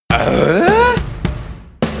Home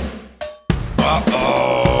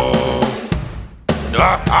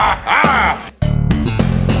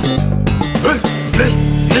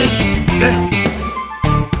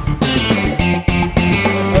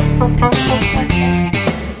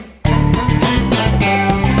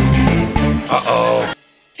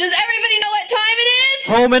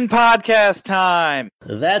Podcast time.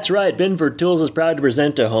 That's right. Binford Tools is proud to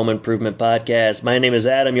present a home improvement podcast. My name is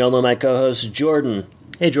Adam. You all know my co-host, Jordan.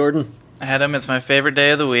 Hey, Jordan. Adam, it's my favorite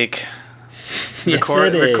day of the week. Yes,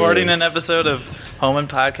 it is. Recording an episode of Home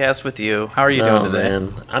Podcast with you. How are you doing today?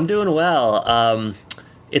 Man. I'm doing well.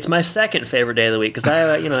 It's my second favorite day of the week because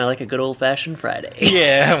I like a good old-fashioned Friday.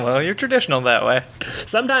 Yeah, well, you're traditional that way.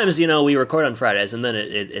 Sometimes, we record on Fridays, and then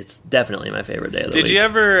it's definitely my favorite day of the week.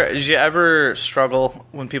 Did you ever struggle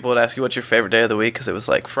when people would ask you what's your favorite day of the week? Because it was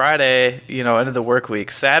like Friday, end of the work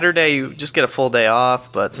week. Saturday, you just get a full day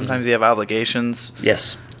off, but sometimes you have obligations.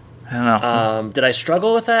 Yes. I don't know. Did I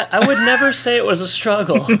struggle with that? I would never say it was a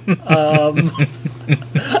struggle.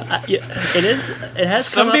 It is. It has.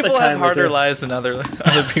 Some people have harder lives than other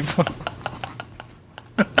people.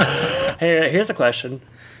 Hey, here's a question: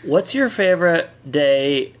 what's your favorite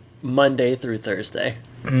day, Monday through Thursday?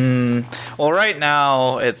 Well, right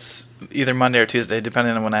now it's either Monday or Tuesday,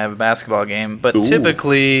 depending on when I have a basketball game. But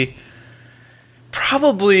typically,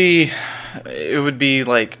 probably it would be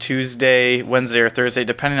like Tuesday, Wednesday, or Thursday,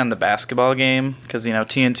 depending on the basketball game. Because,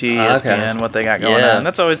 TNT, ESPN, what they got going on.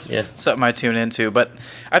 That's always something I tune into. But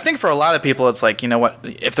I think for a lot of people, it's like,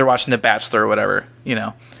 if they're watching The Bachelor or whatever,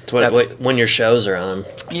 It's when your shows are on.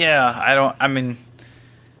 Yeah,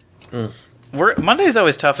 Monday's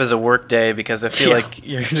always tough as a work day because I feel like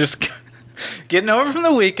you're just getting over from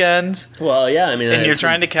the weekend. Well, yeah, and you're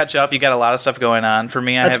trying to catch up. You got a lot of stuff going on. For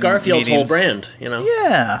me, I have Garfield's meetings. whole brand,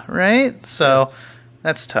 Yeah, right? So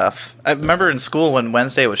that's tough. I remember in school when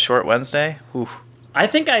Wednesday was Short Wednesday. Whew. I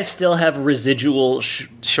think I still have residual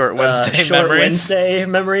Short Wednesday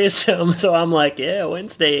memories. So I'm like,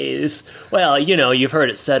 Wednesdays. Well, you've heard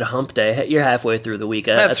it said hump day. You're halfway through the week.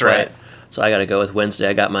 That's right. So I got to go with Wednesday.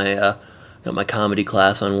 I got my comedy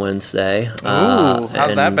class on Wednesday. Ooh,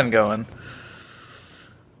 how's that been going?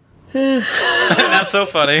 Not so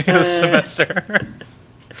funny this semester.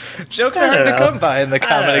 Jokes are hard to come by in the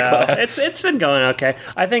comedy class. It's been going okay.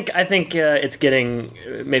 I think it's getting,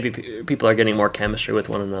 maybe people are getting more chemistry with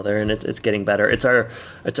one another, and it's getting better. It's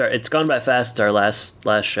gone by fast. It's our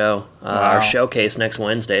last show, our showcase next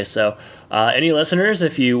Wednesday. So any listeners,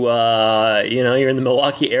 if you're in the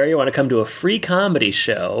Milwaukee area, want to come to a free comedy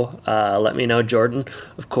show, let me know. Jordan,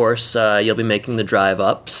 of course, you'll be making the drive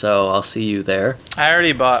up, so I'll see you there. I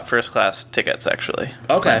already bought first class tickets, actually.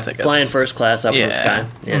 Okay, flying first class up in the sky.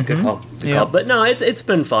 Yeah, good call. Good call. But no, it's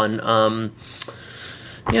been fun.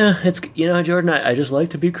 It's Jordan, I just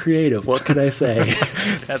like to be creative. What can I say?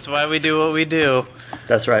 That's why we do what we do.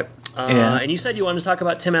 That's right. And you said you wanted to talk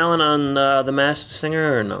about Tim Allen on The Masked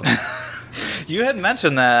Singer, or no? You had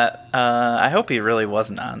mentioned that. I hope he really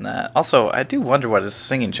wasn't on that. Also, I do wonder what his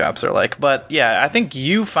singing chops are like. But yeah, I think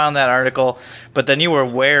you found that article, but then you were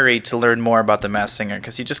wary to learn more about The Masked Singer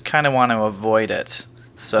because you just kind of want to avoid it.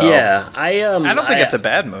 So yeah, I don't think it's a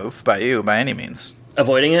bad move by you by any means.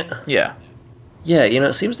 Avoiding it? Yeah. Yeah,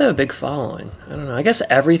 it seems to have a big following. I don't know. I guess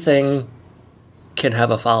everything can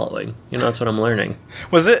have a following. That's what I'm learning.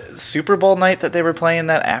 Was it Super Bowl night that they were playing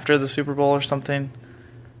that after the Super Bowl or something?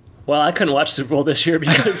 Well, I couldn't watch Super Bowl this year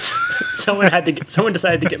because someone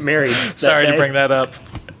decided to get married. Sorry to bring that up.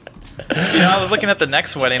 I was looking at the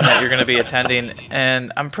next wedding that you're going to be attending,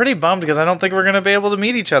 and I'm pretty bummed because I don't think we're going to be able to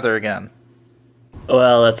meet each other again.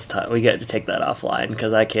 Well, that's tough. We got to take that offline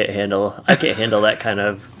because I can't handle that kind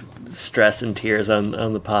of stress and tears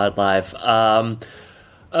on the pod live.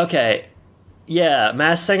 Okay, yeah,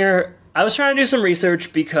 Masked Singer. I was trying to do some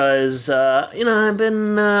research because I've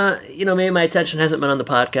been maybe my attention hasn't been on the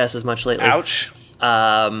podcast as much lately. Ouch.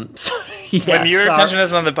 When your attention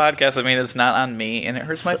isn't on the podcast, I mean it's not on me, and it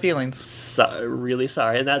hurts my feelings. Really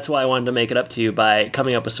sorry, and that's why I wanted to make it up to you by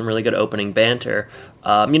coming up with some really good opening banter.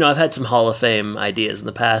 I've had some Hall of Fame ideas in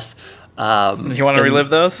the past. You want to relive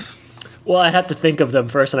those? Well, I have to think of them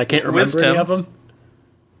first, and I can't remember any of them.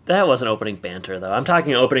 That wasn't opening banter, though. I'm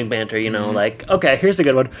talking opening banter, like, okay, here's a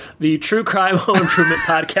good one. The True Crime Home Improvement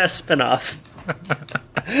Podcast spinoff.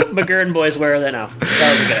 McGurn Boys, where are they now? That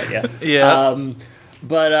was a good idea. Yeah.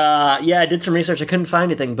 I did some research. I couldn't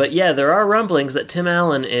find anything. But yeah, there are rumblings that Tim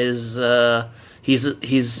Allen is he's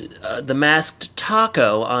the masked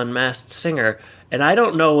taco on Masked Singer, and I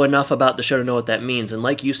don't know enough about the show to know what that means. And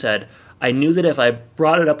like you said, I knew that if I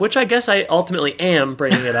brought it up, which I guess I ultimately am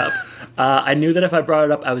bringing it up, I knew that if I brought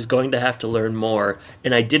it up, I was going to have to learn more,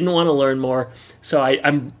 and I didn't want to learn more, so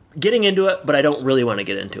I'm getting into it, but I don't really want to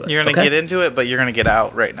get into it. You're going to get into it, but you're going to get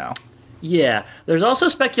out right now. Yeah. There's also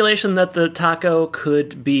speculation that the taco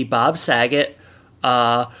could be Bob Saget.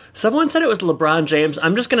 Someone said it was LeBron James.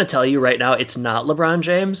 I'm just going to tell you right now, it's not LeBron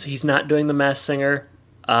James. He's not doing the Masked Singer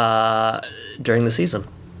during the season.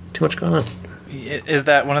 Too much going on. Is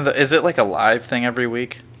that is it like a live thing every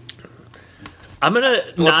week? I'm going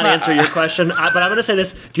to not answer your question, but I'm going to say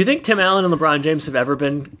this. Do you think Tim Allen and LeBron James have ever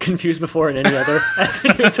been confused before in any other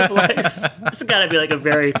avenues of life? This has got to be like a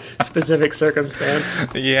very specific circumstance.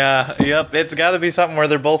 Yeah, yep. It's got to be something where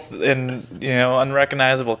they're both in,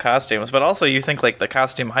 unrecognizable costumes. But also you think like the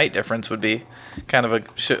costume height difference would be kind of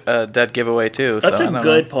a dead giveaway too. That's a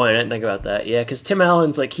good point. I didn't think about that. Yeah, because Tim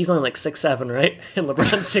Allen's he's only 6'7", right? And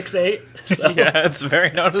LeBron's 6'8". So. Yeah, it's very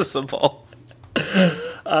noticeable.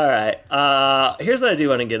 All right. Here's what I do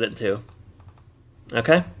want to get into.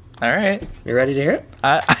 Okay? All right. You ready to hear it?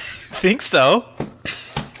 I think so.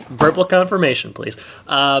 Verbal confirmation, please.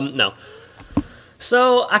 No.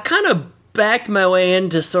 So I kind of backed my way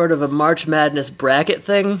into sort of a March Madness bracket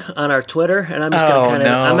thing on our Twitter, and I'm just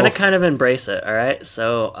gonna kind of embrace it. All right.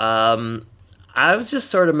 So I was just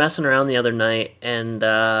sort of messing around the other night, and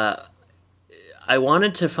I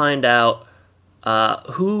wanted to find out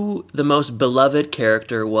who the most beloved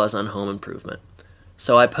character was on Home Improvement.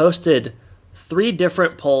 So I posted 3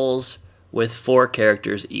 different polls with 4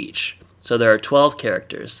 characters each. So there are 12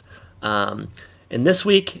 characters. And this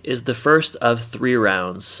week is the first of 3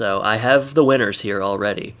 rounds. So I have the winners here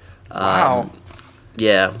already. Wow.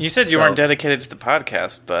 Yeah. You said you weren't dedicated to the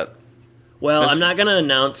podcast, but... Well, I'm not going to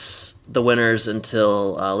announce the winners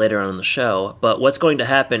until later on in the show. But what's going to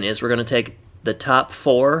happen is we're going to take the top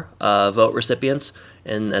 4 vote recipients,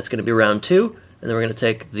 and that's going to be round 2, and then we're going to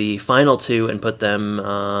take the final 2 and put them,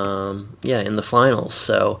 in the finals.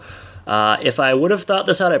 So if I would have thought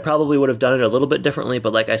this out, I probably would have done it a little bit differently,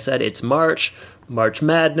 but like I said, it's March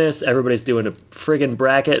Madness, everybody's doing a friggin'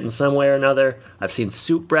 bracket in some way or another. I've seen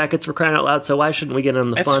soup brackets for crying out loud, so why shouldn't we get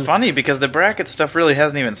on the fun? It's funny, because the bracket stuff really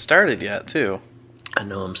hasn't even started yet, too. I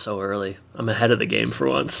know, I'm so early. I'm ahead of the game for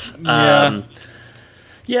once. Yeah.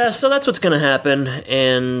 Yeah, so that's what's going to happen,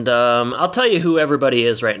 and I'll tell you who everybody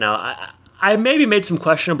is right now. I maybe made some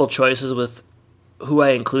questionable choices with who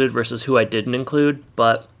I included versus who I didn't include,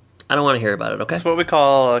 but I don't want to hear about it, okay? It's what we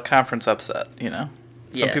call a conference upset,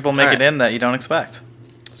 Some people make it in that you don't expect.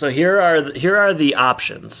 So here are the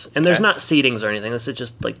options, and there's not seedings or anything. This is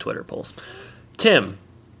just like Twitter polls. Tim,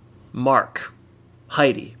 Mark,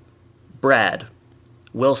 Heidi, Brad,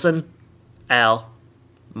 Wilson, Al,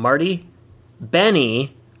 Marty,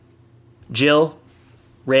 Benny, Jill,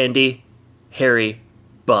 Randy, Harry,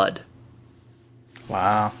 Bud.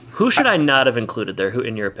 Wow. Who should I not have included there? Who,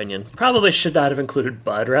 in your opinion? Probably should not have included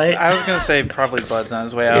Bud, right? I was going to say probably Bud's on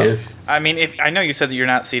his way out. Yeah. I mean, I know you said that you're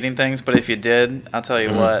not seeding things, but if you did, I'll tell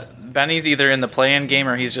you what. Benny's either in the play-in game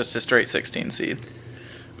or he's just a straight 16 seed.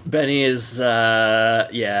 Benny is,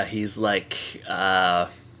 he's like,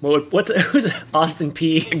 who's Austin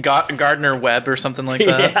P? Gardner Webb or something like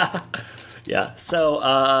that. Yeah. Yeah. So,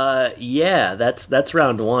 that's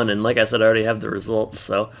round 1, and like I said, I already have the results.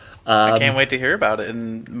 So, I can't wait to hear about it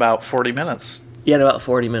in about 40 minutes. Yeah, in about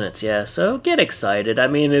 40 minutes. Yeah. So get excited. I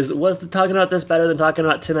mean, was talking about this better than talking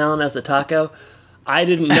about Tim Allen as the taco? I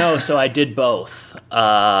didn't know, so I did both,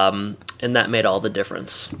 and that made all the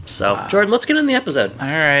difference. So, wow. Jordan, let's get in the episode. All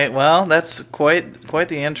right. Well, that's quite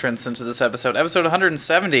the entrance into this episode. Episode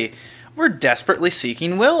 170. We're desperately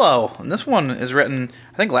seeking Willow. And this one is written,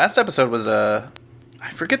 I think last episode was I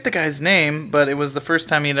forget the guy's name, but it was the first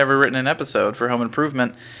time he'd ever written an episode for Home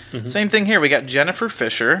Improvement. Mm-hmm. Same thing here. We got Jennifer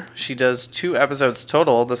Fisher. She does 2 episodes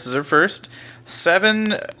total. This is her first.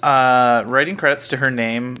 7 writing credits to her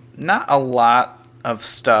name. Not a lot of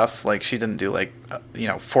stuff. Like, she didn't do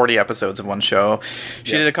 40 episodes of one show.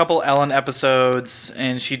 She did a couple Ellen episodes,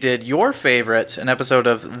 and she did your favorite, an episode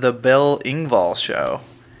of The Bill Engvall Show.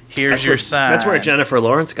 Here's your sign. That's where Jennifer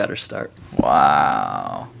Lawrence got her start.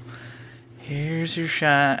 Wow. Here's your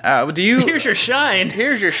shine. Here's your shine.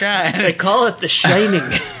 Here's your shine. They call it The Shining.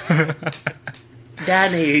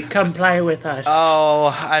 Danny, come play with us.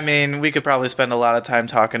 Oh, I mean, we could probably spend a lot of time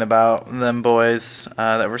talking about them boys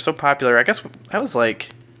that were so popular. I guess that was we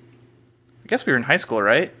were in high school,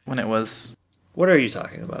 right? When it was... What are you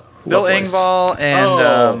talking about? Bill Engvall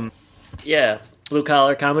and... yeah, Blue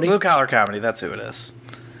Collar Comedy? Blue Collar Comedy, that's who it is.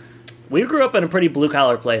 We grew up in a pretty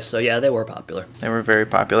blue-collar place, so yeah, they were popular. They were very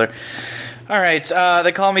popular. All right,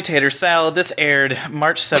 They Call Me Tater Salad. This aired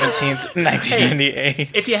March 17th, 1998. Hey,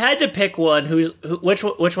 if you had to pick one, which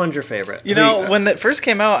one's your favorite? You know, when it first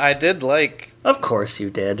came out, I did like... Of course you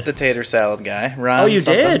did. The tater salad guy. Ron oh, you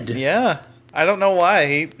something. did? Yeah. I don't know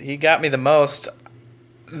why. He got me the most.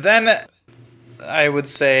 Then I would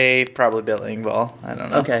say probably Bill Engvall. I don't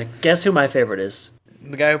know. Okay, guess who my favorite is?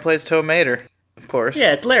 The guy who plays Tow Mater, of course.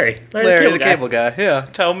 Yeah, it's Larry. Larry the cable guy. Yeah,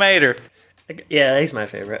 Tow Mater. Yeah, he's my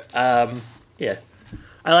favorite. Yeah.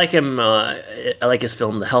 I like him. I like his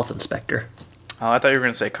film, The Health Inspector. Oh, I thought you were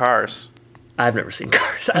going to say Cars. I've never seen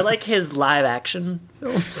Cars. I like his live action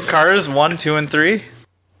films. Cars 1, 2, and 3?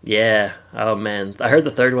 Yeah. Oh, man. I heard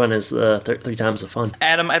the third one is 3 times the fun.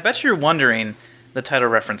 Adam, I bet you're wondering the title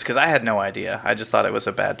reference, because I had no idea. I just thought it was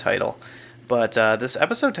a bad title. But this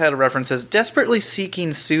episode title reference is Desperately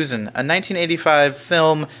Seeking Susan, a 1985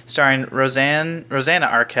 film starring Rosanna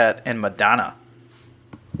Arquette and Madonna.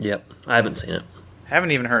 Yep. I haven't seen it.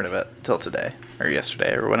 Haven't even heard of it till today, or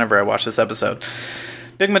yesterday, or whenever I watched this episode.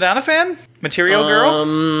 Big Madonna fan? Material Girl?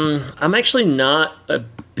 I'm actually not a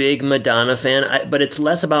big Madonna fan, but it's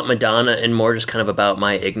less about Madonna and more just kind of about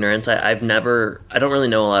my ignorance. I don't really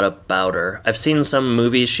know a lot about her. I've seen some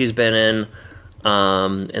movies she's been in,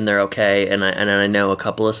 and they're okay, and I know a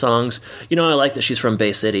couple of songs. You know, I like that she's from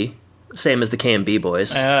Bay City, same as the K&B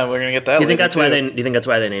Boys. Yeah, we're gonna get that. Do you think that's why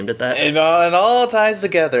they named it that? It all ties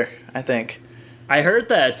together, I think. I heard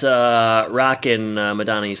that Rock and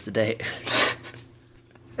Madonna used to date.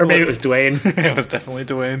 Or maybe it was Dwayne. It was definitely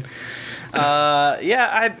Dwayne.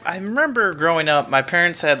 Yeah, I remember growing up, my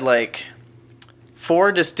parents had like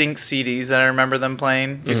 4 distinct CDs that I remember them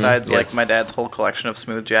playing, besides like my dad's whole collection of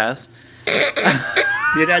smooth jazz.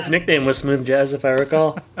 Your dad's nickname was Smooth Jazz, if I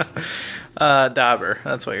recall. Dauber,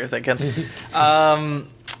 that's what you're thinking.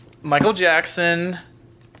 Michael Jackson.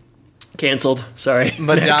 Canceled, sorry.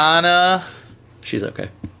 Madonna. Next. She's okay.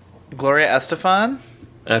 Gloria Estefan.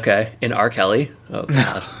 Okay. And R. Kelly. Oh,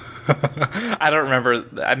 God. I don't remember.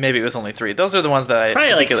 Maybe it was only 3. Those are the ones that I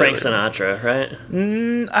probably like Frank Sinatra, right?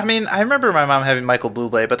 I mean, I remember my mom having Michael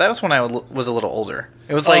Bublé, but that was when I was a little older.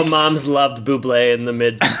 It was like moms loved Bublé in the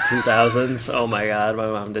mid 2000s. Oh my God, my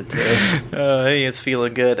mom did too. He is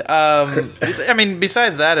feeling good. I mean,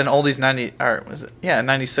 besides that, and Oldies 90, or was it? Yeah,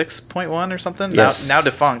 96.1 or something. Yes. Now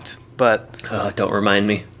defunct, but don't remind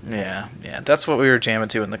me. Yeah, that's what we were jamming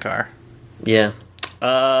to in the car. Yeah.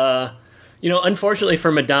 Unfortunately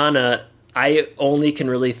for Madonna, I only can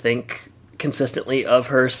really think consistently of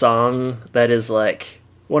her song that is like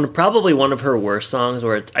probably one of her worst songs,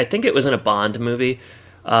 where I think it was in a Bond movie.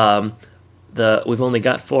 We've only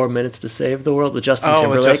got 4 minutes to save the world with Justin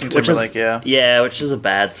Timberlake. With Justin Timberlake, yeah, which is a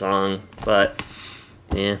bad song, but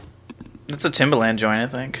yeah, it's a Timbaland joint, I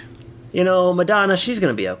think. Madonna, she's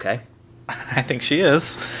gonna be okay. I think she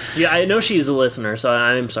is. Yeah, I know she's a listener, so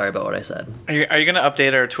I'm sorry about what I said. Are you going to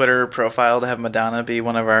update our Twitter profile to have Madonna be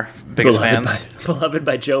one of our biggest fans? Beloved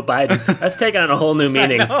by Joe Biden. That's taken on a whole new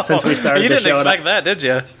meaning since we started the show. You didn't expect that, did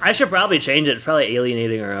you? I should probably change it. It's probably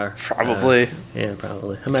alienating her. Probably. Yeah,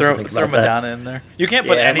 probably. Throw Madonna in there. You can't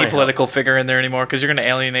put any political figure in there anymore because you're going to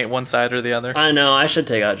alienate one side or the other. I know. I should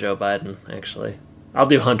take out Joe Biden, actually. I'll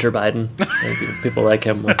do Hunter Biden. People like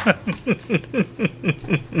him more.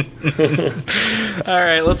 All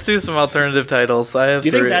right, let's do some alternative titles. I have. Do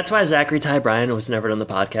you think that's why Zachary Ty Bryan was never on the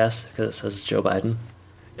podcast? Because it says Joe Biden?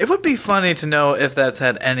 It would be funny to know if that's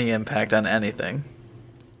had any impact on anything.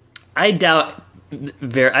 I doubt.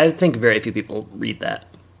 I think very few people read that.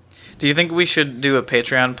 Do you think we should do a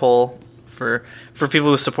Patreon poll for people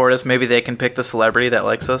who support us? Maybe they can pick the celebrity that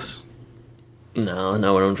likes us. No one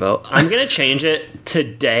would vote. I'm going to change it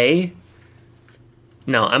today.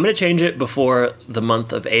 No, I'm going to change it before the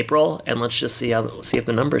month of April, and let's just see if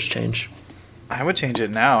the numbers change. I would change it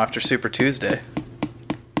now after Super Tuesday.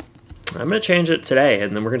 I'm going to change it today,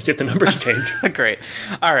 and then we're going to see if the numbers change. Great.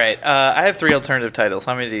 All right. I have 3 alternative titles.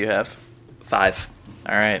 How many do you have? 5.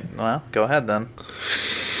 All right. Well, go ahead then.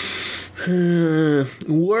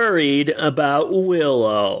 Worried about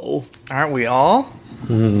Willow. Aren't we all?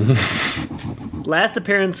 Last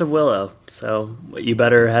appearance of Willow, so you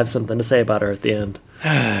better have something to say about her at the end. All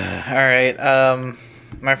right.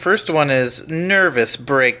 My first one is nervous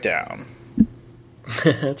breakdown.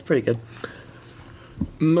 That's pretty good.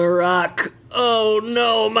 Maroc. Oh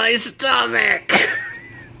no, my stomach.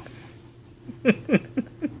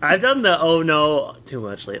 I've done the oh no too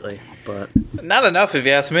much lately, but not enough if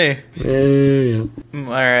you ask me. Yeah. All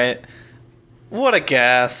right. What a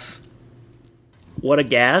gas. What a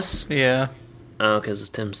gas? Yeah. Oh, because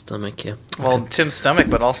of Tim's stomach, yeah. Well, Tim's stomach,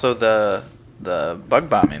 but also the the bug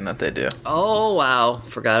bombing that they do. Oh, wow.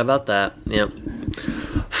 Forgot about that. Yep.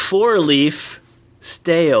 4-leaf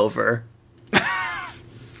stay over.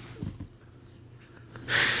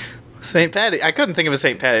 St. Patty. I couldn't think of a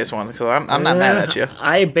St. Patty's one, so I'm not mad at you.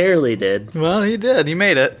 I barely did. Well, you did. You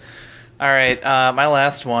made it. All right. My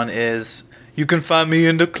last one is, you can find me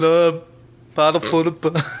in the club. Bottle full of...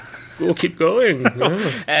 We'll keep going.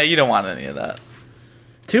 Yeah. You don't want any of that.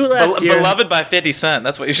 2 left here. Beloved by 50 Cent.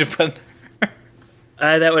 That's what you should put.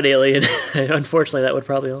 That would alienate. Unfortunately, that would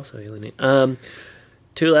probably also alienate.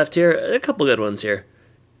 2 left here. A couple good ones here.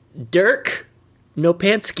 Dirk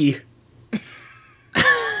Nopansky.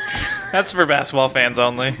 That's for basketball fans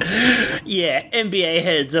only. Yeah, NBA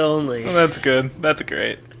heads only. Well, that's good. That's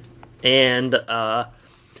great. And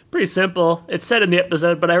pretty simple. It's said in the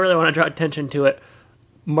episode, but I really want to draw attention to it.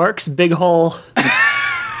 Mark's big hole.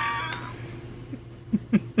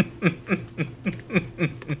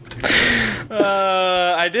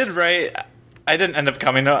 I did write. I didn't end up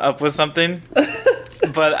coming up with something,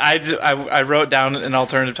 but I wrote down an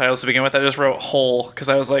alternative title to begin with. I just wrote hole because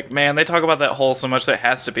I was like, man, they talk about that hole so much that it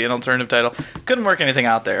has to be an alternative title. Couldn't work anything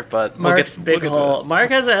out there, but Mark's big hole.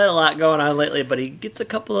 Mark hasn't had a lot going on lately, but he gets a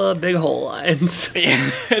couple of big hole lines.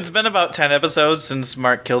 It's been about 10 episodes since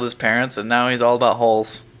Mark killed his parents, and now he's all about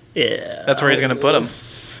holes. Yeah. That's where he's going to put them.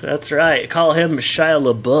 That's right. Call him Shia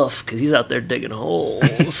LaBeouf because he's out there digging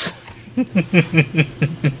holes.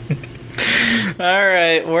 All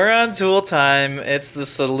right, we're on Tool time. It's the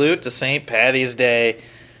salute to St. Patty's Day.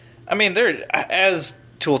 I mean, as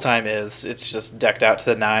Tool time is, it's just decked out to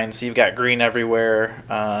the nines. You've got green everywhere.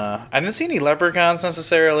 I didn't see any leprechauns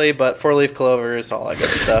necessarily, but 4-leaf clovers, all that good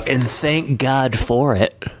stuff. And thank God for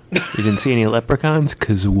it. You didn't see any leprechauns?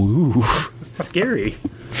 Because, woo. Scary.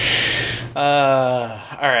 All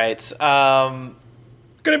right. It's going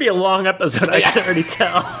to be a long episode, I can already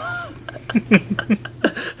tell.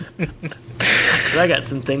 I got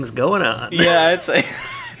some things going on. Yeah, I'd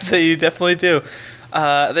say you definitely do.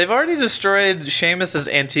 They've already destroyed Seamus's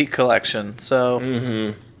antique collection,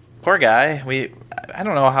 so poor guy. I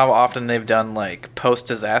don't know how often they've done like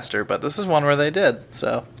post-disaster, but this is one where they did.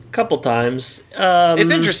 So couple times.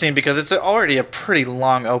 It's interesting because it's already a pretty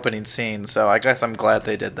long opening scene, so I guess I'm glad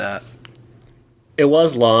they did that. It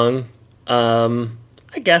was long.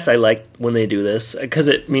 I guess I like when they do this because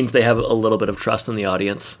it means they have a little bit of trust in the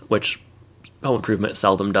audience, which Home Improvement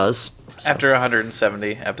seldom does. So. After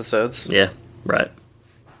 170 episodes. Yeah, right.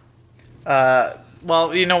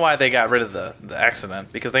 Well, you know why they got rid of the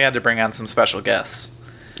accident? Because they had to bring on some special guests.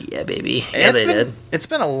 Yeah, baby. Yeah, they did. It's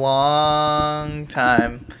been a long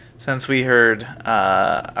time since we heard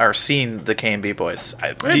or seen the K&B Boys.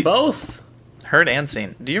 Both. Heard and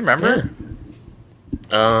seen. Do you remember? Yeah.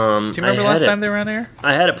 Do you remember last time they were on air?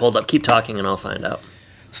 I had it pulled up. Keep talking and I'll find out.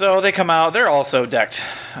 So they come out. They're also decked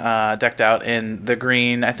out in the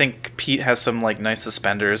green. I think Pete has some like nice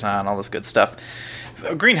suspenders on, all this good stuff.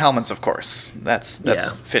 Green helmets, of course. That's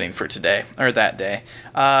fitting for today or that day.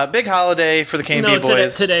 Big holiday for the K&B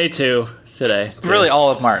Boys. Today too. Really, all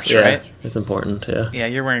of March, right? It's important. Yeah. Yeah,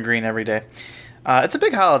 you're wearing green every day. It's a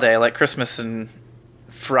big holiday, like Christmas and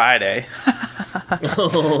Friday.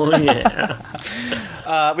 Oh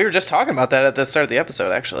yeah. We were just talking about that at the start of the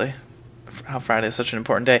episode, actually. How Friday is such an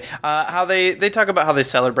important day. How they talk about how they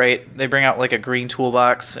celebrate. They bring out like a green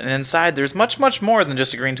toolbox, and inside there's much, much more than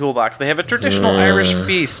just a green toolbox. They have a traditional Irish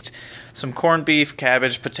feast. Some corned beef,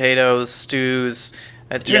 cabbage, potatoes, stews.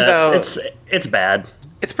 It turns out it's bad.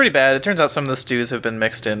 It's pretty bad. It turns out some of the stews have been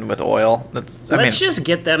mixed in with oil. Let's just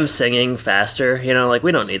get them singing faster. You know, like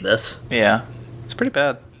we don't need this. Yeah, it's pretty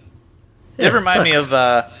bad. It did remind me of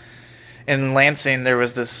in Lansing there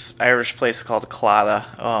was this Irish place called Claddagh.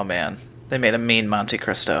 Oh man. They made a mean Monte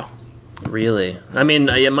Cristo. Really? I mean,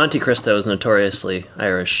 Monte Cristo is notoriously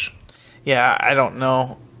Irish. Yeah, I don't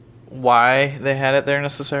know why they had it there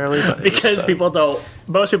necessarily, but because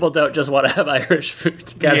most people don't just want to have Irish food.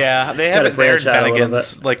 They have it there in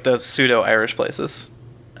Bennigan's, like the pseudo-Irish places.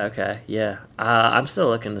 Okay, yeah. I'm still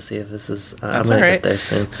looking to see if this is... That's all right. Get there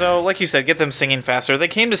soon. So, like you said, get them singing faster. They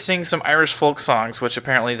came to sing some Irish folk songs, which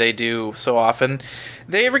apparently they do so often.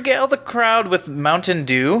 They regale the crowd with Mountain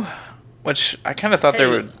Dew, which I kind of thought they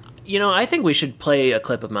would... You know, I think we should play a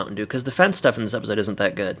clip of Mountain Dew, because the fence stuff in this episode isn't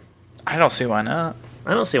that good. I don't see why not.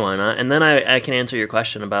 I don't see why not. And then I can answer your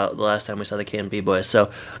question about the last time we saw the K&B Boys. So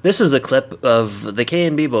this is a clip of the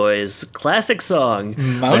K&B Boys' classic song.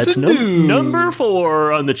 Mountain Dew. Number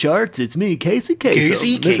 4 on the charts. It's me, Casey Kasem.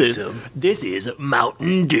 Casey Kasem. This is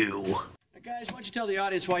Mountain Dew. Guys, why don't you tell the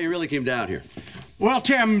audience why you really came down here? Well,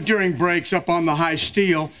 Tim, during breaks up on the high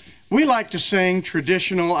steel, We like to sing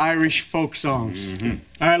traditional Irish folk songs. Mm-hmm.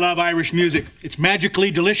 I love Irish music. It's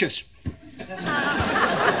magically delicious.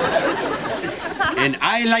 And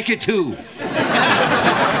I like it too.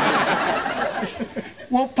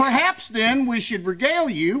 Well, perhaps then we should regale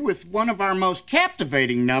you with one of our most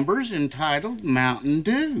captivating numbers entitled Mountain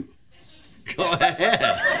Dew. Go ahead.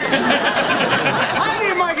 I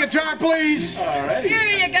need my guitar, please. All right. Here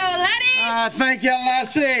you go, Letty. Thank you,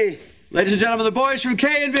 Lassie. Ladies and gentlemen, the boys from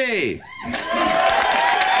K&B.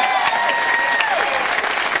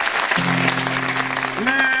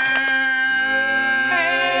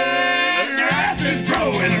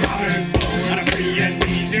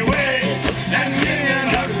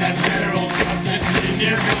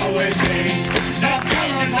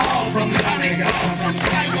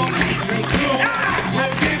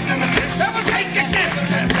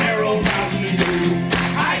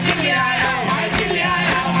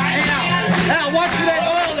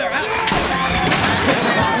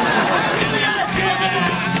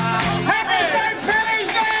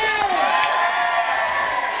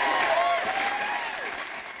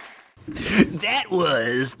 That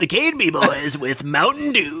was the K&B Boys with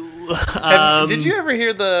Mountain Dew. Did you ever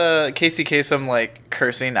hear the Casey Kasem like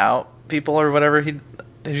cursing out people or whatever? Did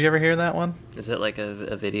you ever hear that one? Is it like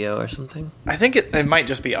a video or something? I think it might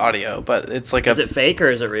just be audio, but it's like Is it fake or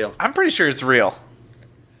is it real? I'm pretty sure it's real.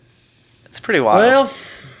 It's pretty wild. Well,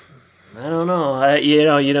 I don't know.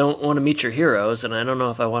 You don't want to meet your heroes, and I don't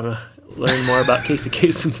know if I want to learn more about Casey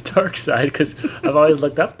Kasem's dark side because I've always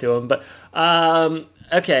looked up to him. But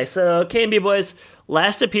okay, so K&B Boys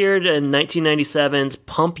last appeared in 1997's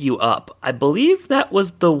 "Pump You Up." I believe that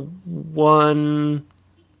was the one.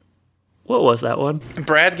 What was that one?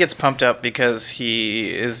 Brad gets pumped up because he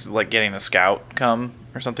is like getting a scout come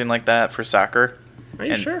or something like that for soccer. Are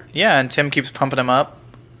you sure? Yeah, and Tim keeps pumping him up.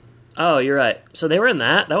 Oh, you're right. So they were in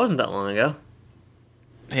that? That wasn't that long ago.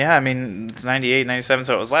 Yeah, I mean, it's 98, 97,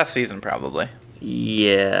 so it was last season probably.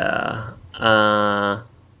 Yeah. That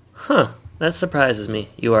surprises me.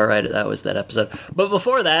 You are right. That was that episode. But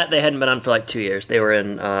before that, they hadn't been on for like 2 years. They were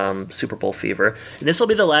in Super Bowl fever. And this will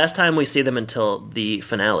be the last time we see them until the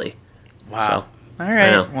finale. Wow. So, all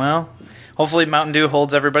right. Well, hopefully Mountain Dew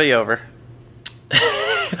holds everybody over.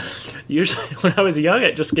 Usually, when I was young,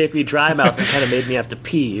 it just gave me dry mouth and kind of made me have to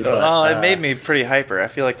pee. But, it made me pretty hyper. I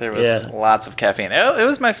feel like there was lots of caffeine. It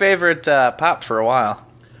was my favorite pop for a while.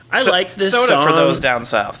 I like this soda song. for those down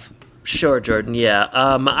south. Sure, Jordan, yeah.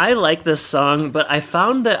 I like this song, but I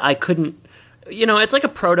found that I couldn't... it's like a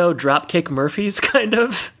proto Dropkick Murphys, kind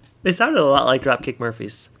of. They sounded a lot like Dropkick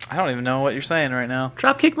Murphys. I don't even know what you're saying right now.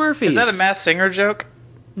 Dropkick Murphys. Is that a Masked Singer joke?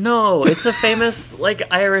 No, it's a famous,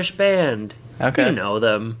 Irish band. Okay. You know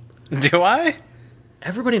them. Do I?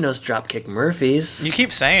 Everybody knows Dropkick Murphys. You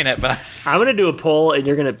keep saying it, but... I'm going to do a poll, and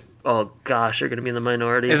you're going to... Oh, gosh, you're going to be in the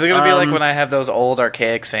minority. Is it going to be like when I have those old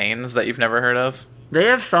archaic sayings that you've never heard of? They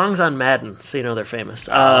have songs on Madden, so you know they're famous.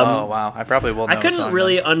 Oh, wow. I probably will know I couldn't the song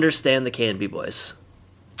really then. understand the K&B Boys.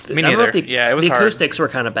 Me neither. Yeah, it was hard. The acoustics were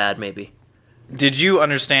kind of bad, maybe. Did you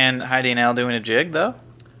understand Heidi and Al doing a jig, though?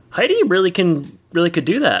 Heidi really could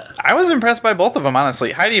do that. I was impressed by both of them,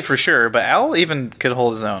 honestly. Heidi for sure, but Al even could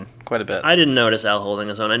hold his own quite a bit. I didn't notice Al holding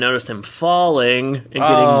his own. I noticed him falling and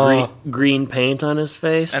getting green paint on his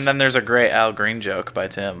face. And then there's a great Al Green joke by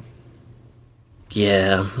Tim.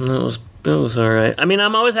 Yeah, it was all right. I mean,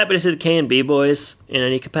 I'm always happy to see the K&B Boys in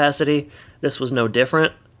any capacity. This was no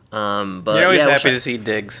different. But you're always happy to see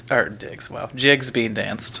jigs being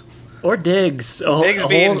danced. Or digs. Digs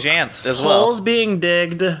being janced as well. Holes being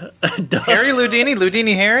digged. Harry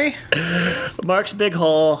Ludini Harry? Mark's big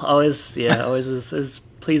hole always is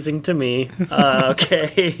pleasing to me.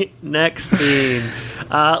 Okay, next scene.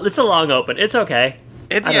 It's a long open. It's okay.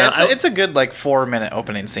 It's a good 4-minute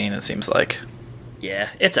opening scene, it seems like. Yeah,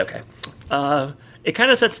 it's okay. It kind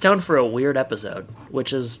of sets tone for a weird episode,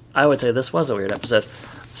 which is, I would say this was a weird episode.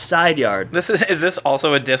 Side yard. Is this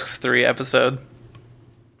also a Discs 3 episode?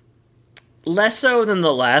 Less so than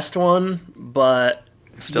the last one, but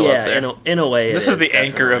still up there. In a way, this is the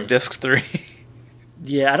anchor of Disc 3.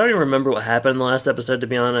 Yeah, I don't even remember what happened in the last episode, to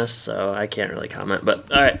be honest, so I can't really comment.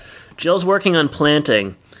 But all right, Jill's working on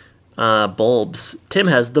planting bulbs. Tim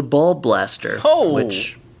has the bulb blaster,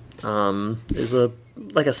 which is a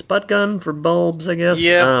spud gun for bulbs, I guess.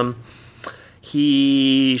 Yeah.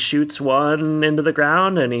 He shoots one into the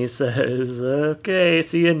ground and he says, "Okay,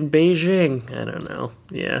 see you in Beijing." I don't know.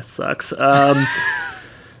 Yeah, sucks.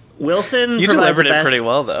 Wilson, you delivered it pretty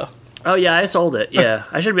well, though. Oh yeah, I sold it. Yeah,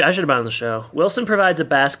 I should have been on the show. Wilson provides a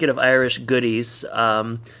basket of Irish goodies.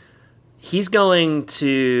 He's going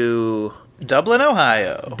to Dublin,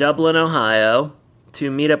 Ohio,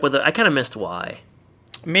 to meet up with. I kind of missed why.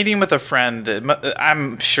 Meeting with a friend.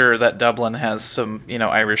 I'm sure that Dublin has some,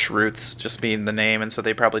 Irish roots, just being the name, and so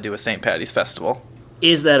they probably do a St. Paddy's festival.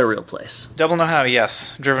 Is that a real place? Dublin, Ohio,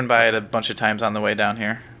 yes. Driven by it a bunch of times on the way down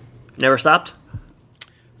here. Never stopped?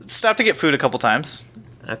 Stopped to get food a couple times.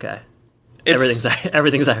 Okay.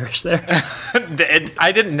 Everything's Irish there.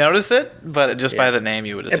 I didn't notice it, but just by the name,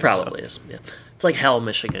 you would assume it probably is. Yeah, it's like Hell,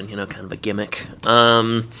 Michigan. Kind of a gimmick.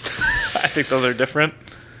 I think those are different.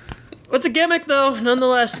 It's a gimmick, though,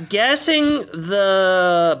 nonetheless. Gassing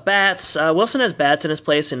the bats. Wilson has bats in his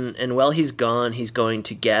place, and while he's gone, he's going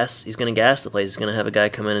to gas. He's going to gas the place. He's going to have a guy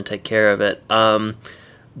come in and take care of it.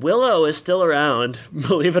 Willow is still around,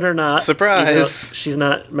 believe it or not. Surprise! She's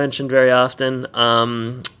not mentioned very often,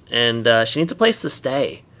 and she needs a place to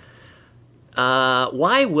stay.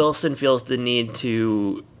 Why Wilson feels the need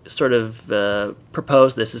to sort of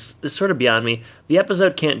propose this is sort of beyond me. The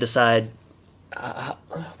episode can't decide.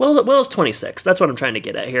 Willow's 26. That's what I'm trying to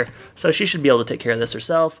get at here. So she should be able to take care of this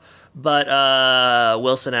herself. But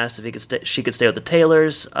Wilson asked if she could stay with the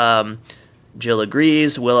Taylors. Jill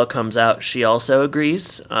agrees. Willow comes out. She also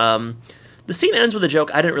agrees. The scene ends with a joke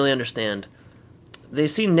I didn't really understand. They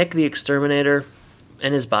see Nick the Exterminator,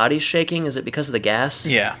 and his body's shaking. Is it because of the gas?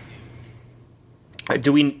 Yeah.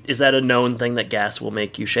 Is that a known thing that gas will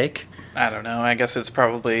make you shake? I don't know. I guess it's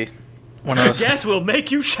probably one of those. Gas will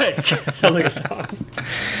make you shake. Sounds like a song.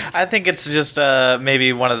 I think it's just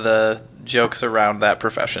maybe one of the jokes around that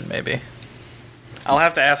profession. Maybe I'll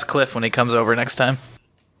have to ask Cliff when he comes over next time.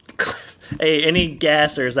 Hey, any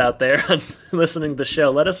gassers out there listening to the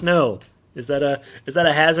show? Let us know. Is that a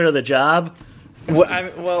hazard of the job?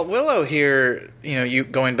 Well, Willow here, you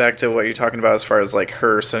going back to what you're talking about as far as like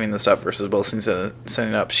her setting this up versus Wilson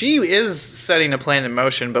setting it up. She is setting a plan in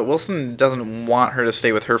motion, but Wilson doesn't want her to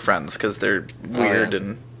stay with her friends because they're weird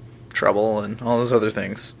and trouble and all those other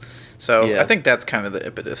things. So yeah. I think that's kind of the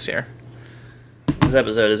impetus here. This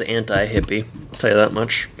episode is anti-hippie. I'll tell you that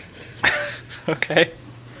much. Okay.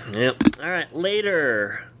 Yep. All right.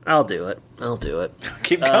 Later. I'll do it.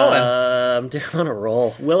 Keep going. I'm on a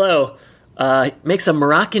roll. Willow makes a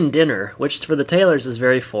Moroccan dinner, which for the Taylors is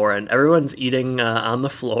very foreign. Everyone's eating on the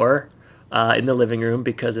floor in the living room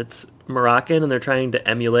because it's Moroccan, and they're trying to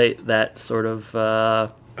emulate that sort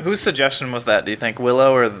of... Whose suggestion was that, do you think?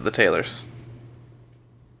 Willow or the Taylors?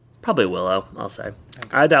 Probably Willow, I'll say.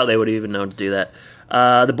 I doubt they would have even known to do that.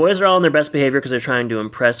 The boys are all in their best behavior because they're trying to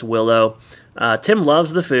impress Willow. Tim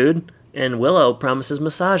loves the food, and Willow promises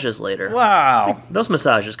massages later. Wow. Those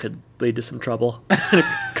massages could lead to some trouble in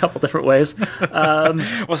a couple different ways. Well,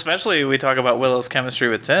 especially we talk about Willow's chemistry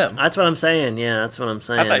with Tim. That's what I'm saying. Yeah, that's what I'm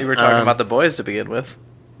saying. I thought you were talking about the boys to begin with.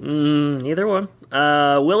 Neither one.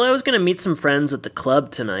 Willow's going to meet some friends at the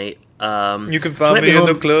club tonight. You can find me in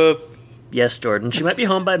the club. Yes, Jordan. She might be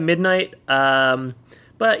home by midnight.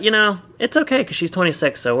 But, it's okay because she's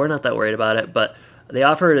 26, so we're not that worried about it. But they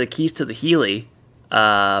offer her the keys to the Healy.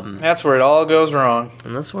 That's where it all goes wrong.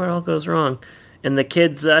 And that's where it all goes wrong. And the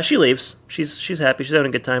kids, she leaves. She's happy. She's having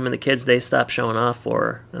a good time. And the kids, they stop showing off for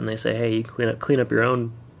her. And they say, hey, you clean up your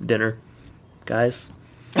own dinner, guys.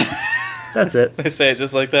 That's it. They say it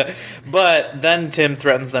just like that. But then Tim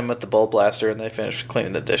threatens them with the bowl blaster, and they finish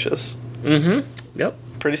cleaning the dishes. Mm-hmm. Yep.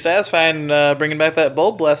 Pretty satisfying bringing back that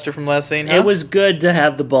bulb blaster from last scene, huh? It was good to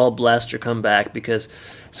have the bulb blaster come back because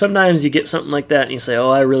sometimes you get something like that and you say,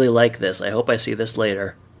 oh, I really like this. I hope I see this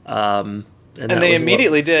later. And they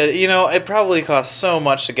immediately did. It probably cost so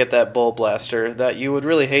much to get that bulb blaster that you would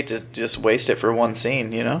really hate to just waste it for one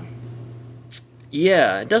scene,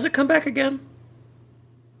 Yeah. Does it come back again?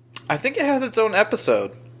 I think it has its own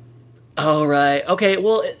episode. Oh, right. Okay,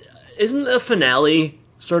 well, isn't the finale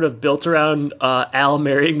sort of built around Al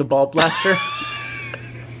marrying the bulb blaster?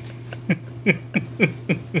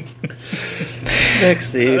 Next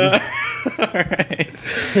scene. Alright.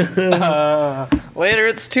 Later,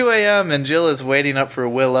 it's 2 a.m. and Jill is waiting up for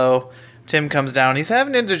Willow. Tim comes down. He's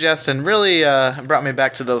having indigestion. Really brought me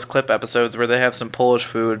back to those clip episodes where they have some Polish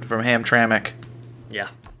food from Hamtramck. Yeah.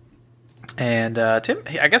 And Tim,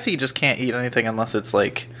 I guess he just can't eat anything unless it's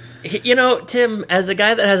like... Tim, as a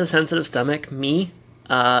guy that has a sensitive stomach,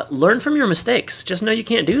 learn from your mistakes. Just know you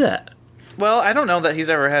can't do that. Well, I don't know that he's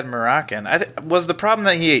ever had Moroccan. Was the problem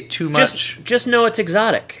that he ate too much? Just know it's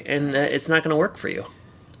exotic, and it's not going to work for you.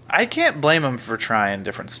 I can't blame him for trying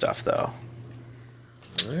different stuff, though.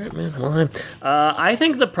 All right, man. Well, I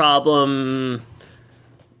think the problem...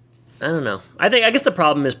 I don't know. I guess the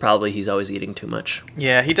problem is probably he's always eating too much.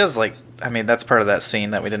 Yeah, he does, I mean, that's part of that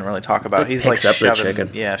scene that we didn't really talk about. It He's like picks up the shoving,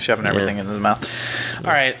 chicken. shoving everything in his mouth.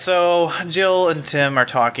 All right, so Jill and Tim are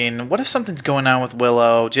talking. What if something's going on with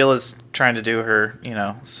Willow? Jill is trying to do her,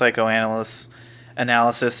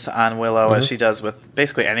 analysis on Willow as she does with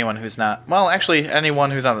basically anyone who's not. Well, actually,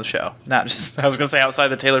 anyone who's on the show. Not just. I was going to say outside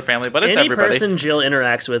the Taylor family, but it's everybody. Any person Jill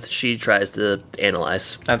interacts with, she tries to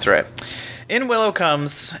analyze. That's right. In Willow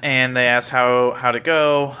comes, and they ask how to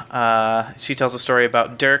go. She tells a story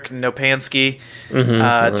about Dirk Nopansky.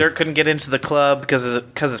 Dirk couldn't get into the club because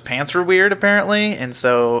his pants were weird, apparently, and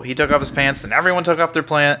so he took off his pants, then everyone took off their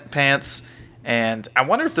pants, and I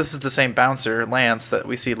wonder if this is the same bouncer, Lance, that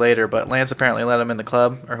we see later, but Lance apparently let him in the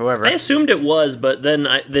club, or whoever. I assumed it was, but then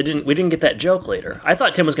we didn't get that joke later. I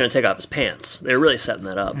thought Tim was going to take off his pants. They were really setting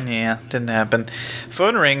that up. Yeah, didn't happen.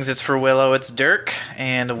 Phone rings, it's for Willow, it's Dirk,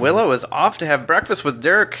 and Willow is off to have breakfast with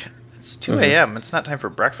Dirk. It's 2 a.m., It's not time for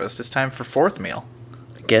breakfast, it's time for fourth meal.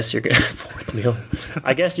 I guess you're going to fourth meal.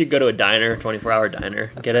 I guess you go to a diner, 24-hour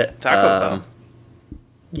diner. Get it? Taco Bell.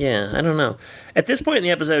 Yeah, I don't know. At this point in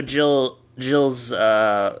the episode, Jill's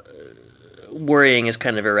worrying is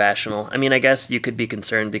kind of irrational. I mean, I guess you could be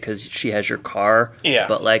concerned because she has your car. Yeah.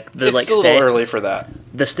 But it's still a little early for that.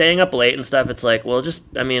 The staying up late and stuff, it's like, well, I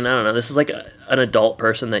don't know. This is like an adult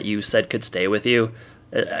person that you said could stay with you.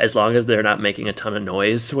 As long as they're not making a ton of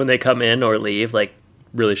noise when they come in or leave,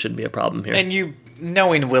 really shouldn't be a problem here. And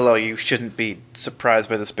knowing Willow, you shouldn't be surprised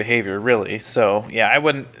by this behavior, really. So, yeah,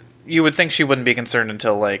 you would think she wouldn't be concerned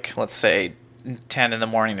until, let's say, 10 in the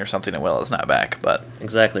morning or something and Willow's not back, but...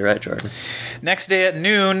 Exactly right, Jordan. Next day at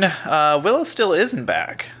noon, Willow still isn't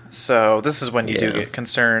back. So this is when you do get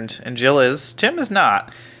concerned, and Jill is. Tim is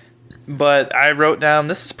not. But I wrote down,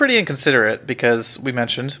 this is pretty inconsiderate because we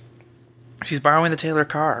mentioned she's borrowing the Taylor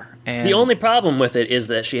car. And the only problem with it is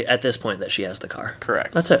that she has the car.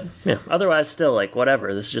 Correct. That's it. Yeah. Otherwise, still,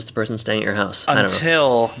 whatever. This is just a person staying at your house.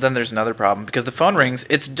 Until then there's another problem because the phone rings,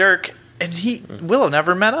 it's Dirk, and Willow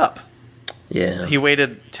never met up. Yeah. He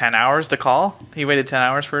waited 10 hours to call. He waited 10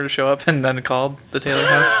 hours for her to show up and then called the Taylor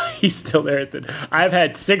house. He's still there. I've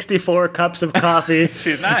had 64 cups of coffee.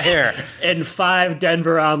 She's not here. And 5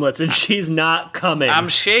 Denver omelets, and she's not coming. I'm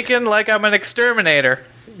shaking like I'm an exterminator.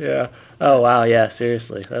 Yeah. Oh, wow. Yeah,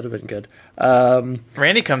 seriously. That would have been good.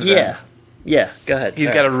 Randy comes in. Yeah, go ahead.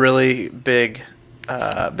 He's got a really big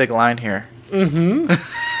line here. Mm-hmm.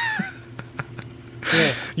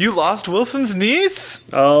 Yeah. You lost Wilson's niece?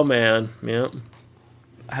 Oh, man. Yep.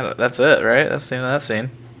 That's it, right? That's the end of that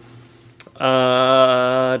scene.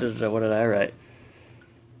 What did I write?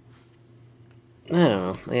 I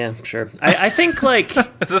don't know. Yeah, sure. I think,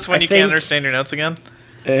 Is this when you can't understand your notes again?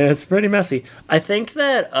 It's pretty messy. I think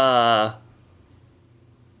that, I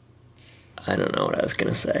don't know what I was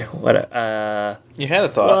going to say. You had a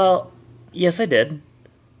thought. Well, yes, I did.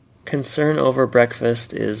 Concern over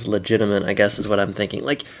breakfast is legitimate, I guess, is what I'm thinking.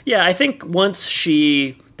 I think once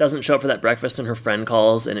she doesn't show up for that breakfast and her friend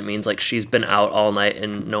calls and it means she's been out all night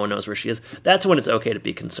and no one knows where she is, that's when it's okay to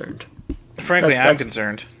be concerned. Frankly, I'm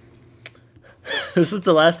concerned. This is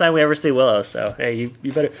the last time we ever see Willow, so hey,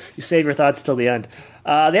 you better save your thoughts till the end.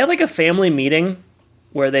 They have a family meeting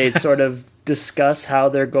where they sort of discuss how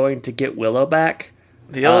they're going to get Willow back.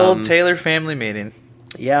 The old Taylor family meeting.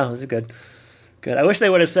 Yeah, it was good. I wish they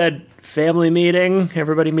would have said family meeting,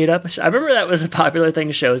 everybody meet up. I remember that was a popular thing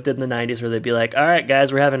shows did in the 90s where they'd be like, all right,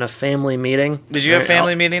 guys, we're having a family meeting. Did you have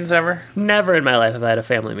family meetings ever? Never in my life have I had a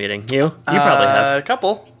family meeting. You? You probably have. A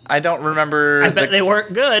couple. I don't remember. I bet they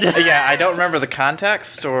weren't good. Yeah, I don't remember the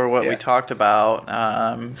context or what we talked about.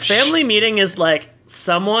 Family meeting is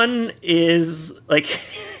someone is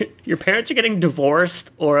your parents are getting divorced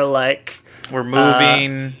or we're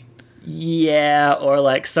moving. Yeah,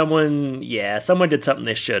 or someone did something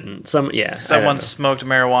they shouldn't. Someone smoked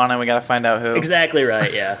marijuana. We got to find out who. Exactly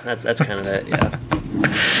right. Yeah, that's kind of it. Yeah,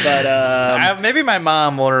 but maybe my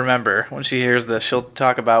mom will remember when she hears this. She'll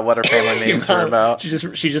talk about what her family meetings were about. She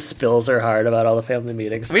just spills her heart about all the family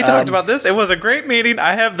meetings. We talked about this. It was a great meeting.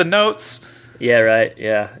 I have the notes. Yeah, right.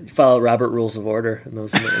 Yeah, you follow Robert Rules of Order in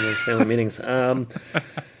those family meetings.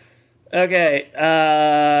 Okay,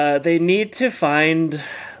 they need to find.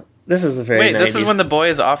 This is a very. Wait, 90s. This is when the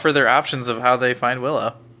boys offer their options of how they find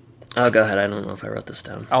Willow. Oh, go ahead. I don't know if I wrote this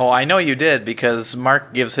down. Oh, I know you did because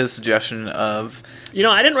Mark gives his suggestion of.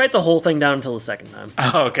 I didn't write the whole thing down until the second time.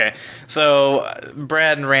 Oh, okay. So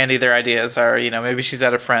Brad and Randy, their ideas are, maybe she's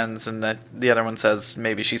at a friend's, and the other one says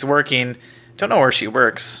maybe she's working. Don't know where she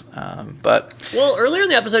works, but. Well, earlier in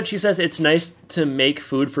the episode, she says it's nice to make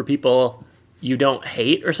food for people you don't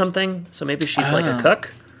hate or something. So maybe she's a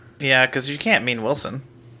cook. Yeah, because you can't mean Wilson.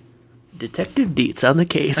 Detective Deets on the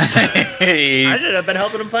case. Hey, I should have been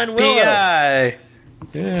helping him find Willow. PI.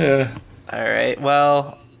 Yeah. All right.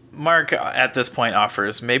 Well, Mark at this point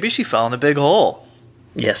offers maybe she fell in a big hole.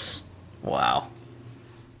 Yes. Wow.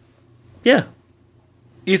 Yeah.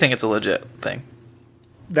 You think it's a legit thing?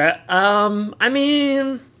 That I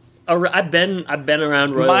mean, I've been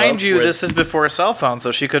around Royal Mind Oak you, where- this is before a cell phone,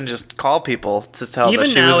 so she couldn't just call people to tell even that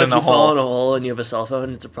she now, was if in the you fall in a hole. hole and you have a cell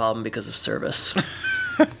phone, it's a problem because of service.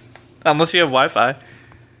 Unless you have Wi-Fi.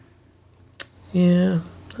 Yeah,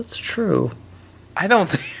 that's true. I don't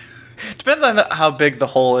think... Depends on how big the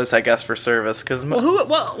hole is, I guess, for service. Because Well,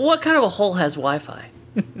 what kind of a hole has Wi-Fi?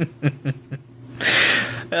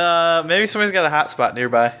 maybe somebody's got a hotspot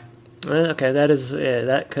nearby. Okay,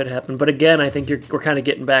 that could happen. But again, I think we're kind of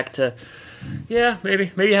getting back to,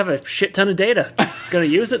 maybe you have a shit ton of data. Gonna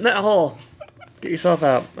use it in that hole. Get yourself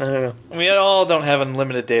out. I don't know. We all don't have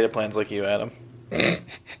unlimited data plans like you, Adam.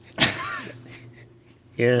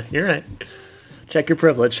 Yeah, you're right. Check your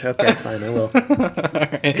privilege. Okay, fine, I will.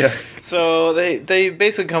 Yeah. So they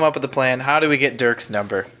basically come up with a plan. How do we get Dirk's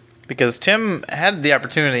number? Because Tim had the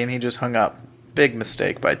opportunity and he just hung up. Big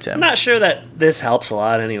mistake by Tim. I'm not sure that this helps a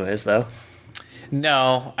lot anyways, though.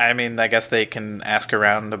 No, I mean, I guess they can ask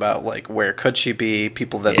around about, like, where could she be,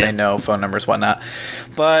 people that they know, phone numbers, whatnot.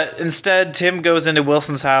 But instead, Tim goes into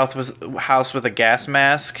Wilson's house with a gas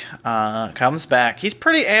mask, comes back. He's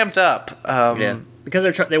pretty amped up. Because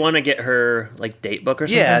they want to get her, like, date book or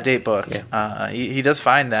something? Yeah, date book. Yeah. He does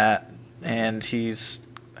find that, and he's...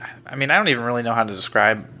 I mean, I don't even really know how to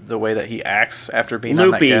describe the way that he acts after being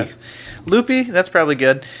Loopy. on that gas. Loopy, that's probably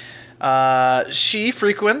good. She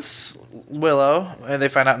frequents Willow, and they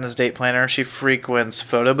find out in this date planner, she frequents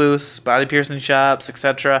photo booths, body piercing shops,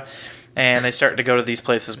 etc. And they start to go to these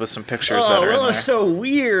places with some pictures that are in there. Willow's so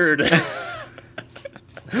weird.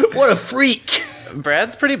 What a freak.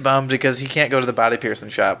 Brad's pretty bummed because he can't go to the body piercing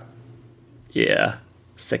shop. Yeah.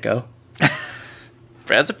 Sicko.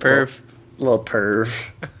 Brad's a perv. Little perv.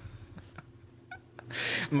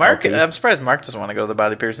 Mark, Okay. I'm surprised Mark doesn't want to go to the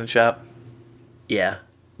body piercing shop. Yeah,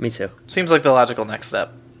 me too. Seems like the logical next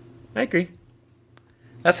step. I agree.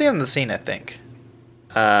 That's the end of the scene, I think.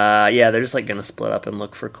 Yeah, they're just like gonna split up and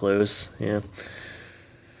look for clues. Yeah.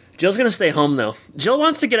 Jill's gonna stay home though. Jill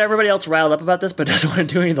wants to get everybody else riled up about this, but doesn't want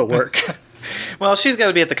to do any of the work. Well, she's got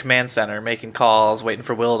to be at the command center, making calls, waiting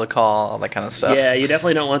for Will to call, all that kind of stuff. Yeah, you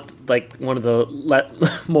definitely don't want like one of the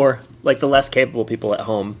the less capable people at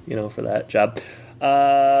home, for that job.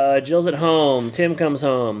 Jill's at home. Tim comes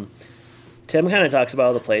home. Tim kind of talks about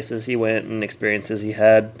all the places he went and experiences he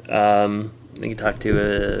had. I think he talked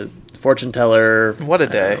to a fortune teller. What a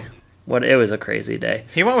day. It was a crazy day.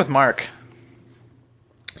 He went with Mark.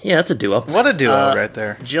 Yeah, that's a duo. What a duo right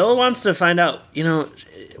there. Jill wants to find out,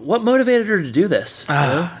 what motivated her to do this.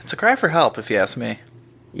 It's a cry for help, if you ask me.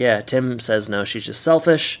 Yeah, Tim says no, she's just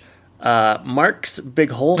selfish. Mark's big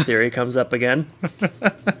hole theory comes up again.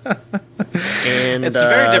 And It's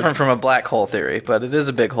very different from a black hole theory, but it is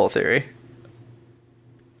a big hole theory.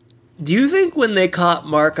 Do you think when they caught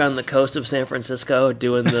Mark on the coast of San Francisco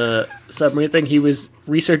doing the submarine thing, he was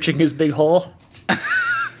researching his big hole?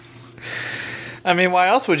 I mean, why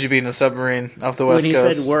else would you be in a submarine off the West When he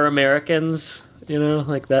Coast? said we're Americans,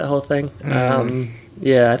 like that whole thing.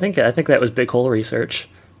 Yeah, I think that was big hole research.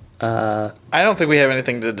 I don't think we have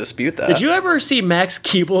anything to dispute that. Did you ever see Max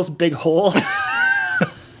Keeble's big hole?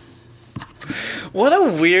 What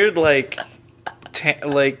a weird,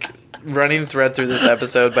 running thread through this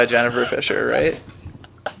episode by Jennifer Fisher, right?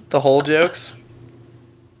 The hole jokes.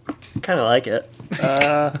 Kind of like it.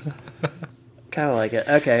 Kind of like it.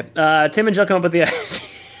 Okay. Tim and Jill come up with the idea.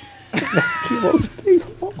 Keeble's big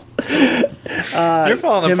hole. You're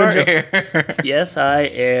falling Tim apart and here. Yes, I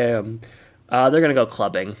am. They're gonna go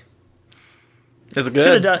clubbing. Is it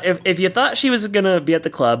Should have good? done. If you thought she was gonna be at the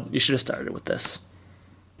club, you should have started with this.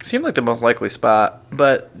 Seemed like the most likely spot.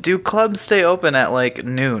 But do clubs stay open at,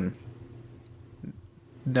 noon?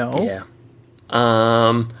 No? Yeah.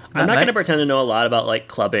 I'm not night- gonna pretend to know a lot about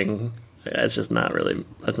clubbing. It's just not really.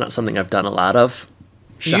 That's not something I've done a lot of.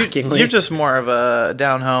 Shockingly, You're just more of a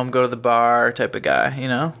down home, go to the bar type of guy,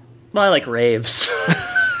 Well, I like raves.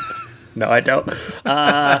 No, I don't.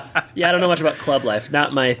 Yeah, I don't know much about club life.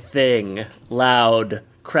 Not my thing. Loud,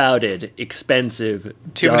 crowded, expensive,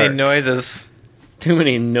 Too dark. many noises. Too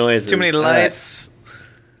many noises. Too many lights.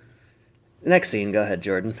 Next scene. Go ahead,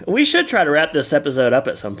 Jordan. We should try to wrap this episode up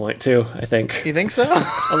at some point too. I think. You think so?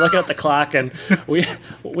 I'm looking at the clock, and we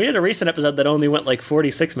had a recent episode that only went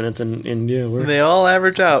 46 minutes, and yeah, we're They all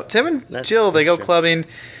average out. Tim and Jill, they that's go true. clubbing.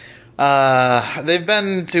 They've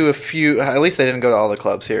been to a few. At least they didn't go to all the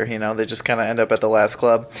clubs here. They just kind of end up at the last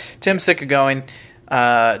club. Tim's sick of going.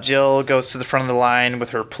 Jill goes to the front of the line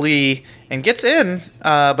with her plea and gets in,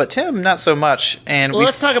 but Tim not so much. And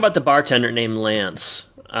let's talk about the bartender named Lance.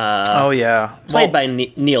 Oh yeah, played by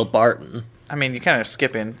Neil Barton. I mean, you're kind of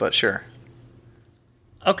skipping, but sure.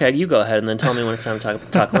 Okay, you go ahead and then tell me when it's time to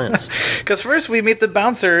talk Lance. Because first we meet the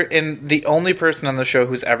bouncer and the only person on the show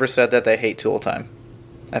who's ever said that they hate Tool Time,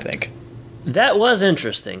 I think. That was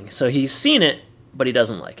interesting. So he's seen it, but he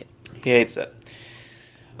doesn't like it. He hates it.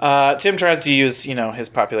 Tim tries to use, his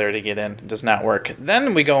popularity to get in. It does not work.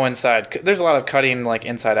 Then we go inside. There's a lot of cutting, like,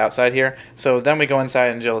 inside-outside here. So then we go inside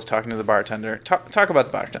and Jill is talking to the bartender. Talk about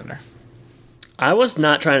the bartender. I was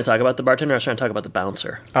not trying to talk about the bartender. I was trying to talk about the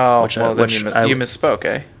bouncer. Oh, you misspoke,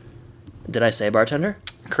 eh? Did I say bartender?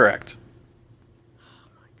 Correct. Oh,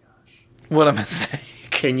 my gosh. What a mistake.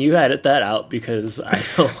 Can you edit that out? Because I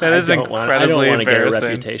don't want to get a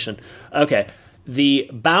reputation. Okay. The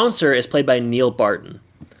bouncer is played by Neil Barton.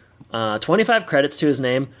 25 credits to his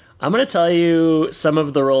name. I'm going to tell you some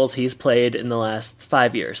of the roles he's played in the last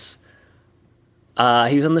 5 years.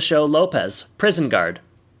 He was on the show Lopez, Prison Guard,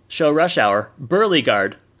 show Rush Hour, Burly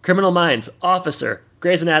Guard, Criminal Minds, Officer,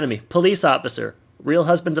 Grey's Anatomy, Police Officer, Real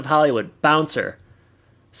Husbands of Hollywood, Bouncer,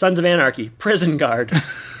 Sons of Anarchy, Prison Guard,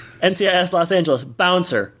 NCIS Los Angeles,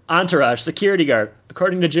 Bouncer, Entourage, Security Guard,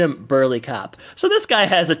 according to Jim, Burly Cop. So this guy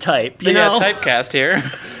has a type, you know? typecast here.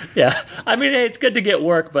 Yeah. I mean, hey, it's good to get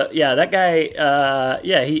work, but yeah, that guy,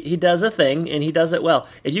 he does a thing, and he does it well.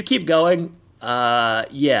 If you keep going,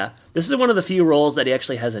 this is one of the few roles that he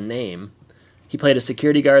actually has a name. He played a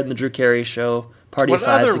security guard in the Drew Carey show, Party of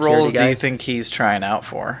Five. What other roles guy. do you think he's trying out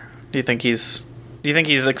for? Do you think he's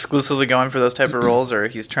exclusively going for those type of roles, or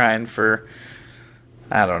he's trying for,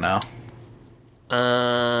 I don't know,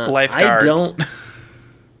 lifeguard?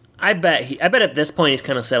 I bet at this point he's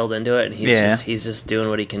kind of settled into it, and he's just doing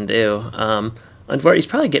what he can do. Unfortunately, he's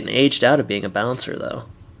probably getting aged out of being a bouncer, though.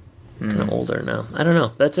 Kind of older now. I don't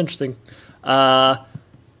know. That's interesting.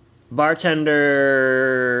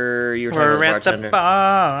 Bartender. You were talking about bartender. The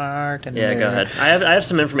bartender. Yeah, go ahead. I have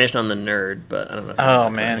some information on the nerd, but I don't know. Oh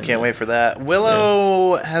man, can't wait for that.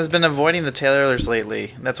 Willow has been avoiding the Taylors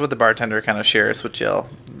lately. That's what the bartender kind of shares with Jill.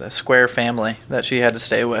 The square family that she had to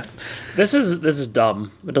stay with. This is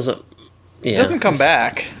dumb. It doesn't. Yeah, it doesn't come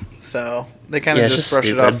back. So they kind of just brush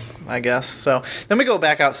stupid. it off, I guess. So then we go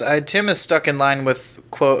back outside. Tim is stuck in line with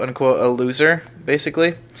quote unquote a loser,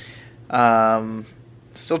 basically.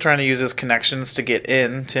 Still trying to use his connections to get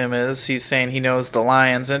in, Tim is. He's saying he knows the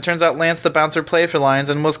Lions, and it turns out Lance the bouncer played for Lions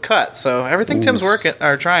and was cut. So everything Tim's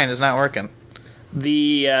trying is not working.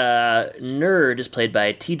 The nerd is played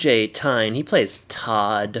by TJ Tyne. He plays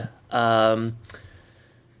Todd. How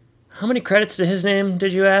many credits to his name,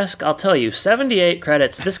 did you ask? I'll tell you, 78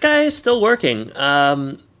 credits. This guy is still working.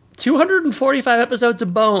 245 episodes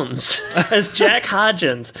of Bones as Jack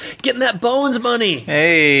Hodgins. Getting that Bones money.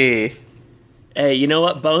 Hey, you know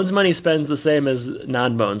what? Bones money spends the same as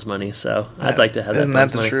non-Bones money, so I'd like to have that. Isn't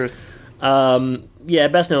that the truth?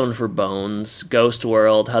 Best known for Bones, Ghost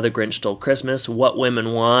World, How the Grinch Stole Christmas, What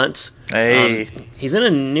Women Want. Hey. He's in a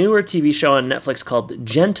newer TV show on Netflix called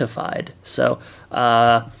Gentified. So,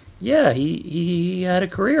 he had a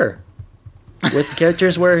career with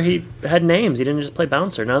characters where he had names. He didn't just play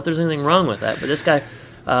bouncer. Not that there's anything wrong with that, but this guy,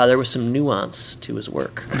 there was some nuance to his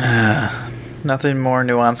work. Nothing more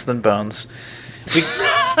nuanced than Bones.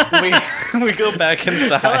 We go back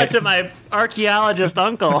inside. Tell that to my archaeologist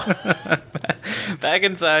uncle. Back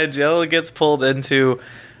inside, Jill gets pulled into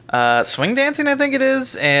swing dancing, I think it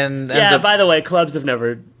is, and by the way, clubs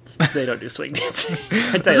they don't do swing dancing.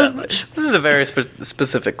 I tell you that much. This is a very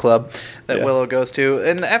specific club that Willow goes to,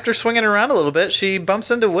 and after swinging around a little bit, she bumps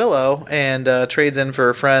into Willow and trades in for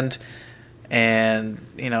a friend. And,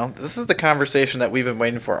 this is the conversation that we've been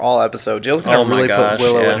waiting for all episode. Jill's going to really put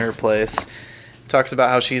Willow in her place. Talks about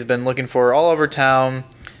how she's been looking for her all over town.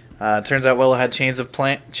 Turns out Willow had change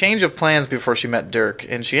of plans before she met Dirk.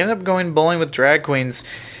 And she ended up going bowling with drag queens.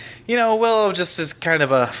 Willow just is kind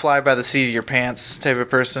of a fly by the seat of your pants type of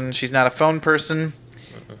person. She's not a phone person.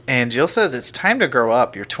 And Jill says, it's time to grow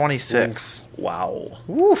up. You're 26. Oof. Wow.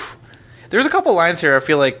 Oof. There's a couple lines here I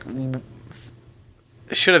feel like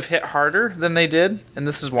should have hit harder than they did, and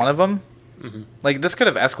this is one of them. Mm-hmm. Like, this could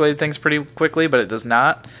have escalated things pretty quickly, but it does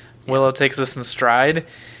not. Yeah. Willow takes this in stride,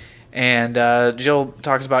 and Jill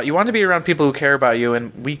talks about, you want to be around people who care about you,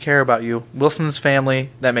 and we care about you. Wilson's family,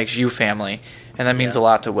 that makes you family, and that means a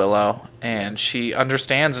lot to Willow, and she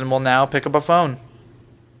understands and will now pick up a phone.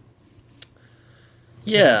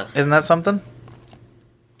 Yeah. Isn't that something?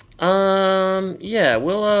 Yeah,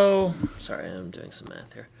 Willow. Sorry, I'm doing some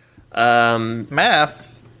math here. Math?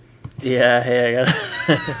 Yeah, hey, I gotta...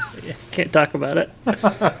 Can't talk about it.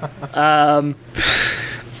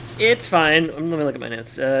 It's fine. Let me look at my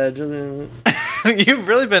notes. You've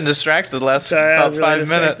really been distracted the last about 5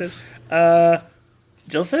 minutes.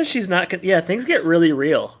 Jill says she's not... Yeah, things get really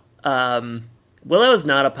real. Willow is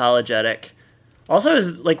not apologetic. Also,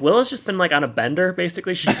 Willow's just been, on a bender,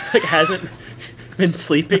 basically. She just, hasn't been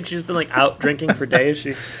sleeping. She's been, out drinking for days.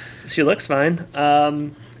 She looks fine.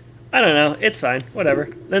 I don't know. It's fine. Whatever.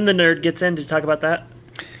 Then the nerd gets in to talk about that.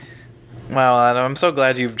 Wow, Adam, I'm so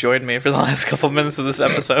glad you've joined me for the last couple minutes of this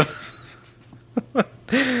episode.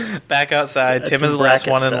 Back outside, Tim is the last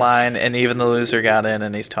one in line, and even the loser got in,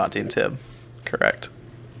 and he's taunting Tim. Correct.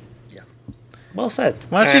 Yeah. Well said.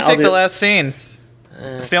 Why don't you take the last scene?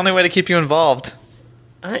 It's the only way to keep you involved.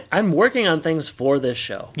 I'm working on things for this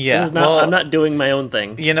show. Yeah. I'm not doing my own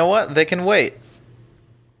thing. You know what? They can wait.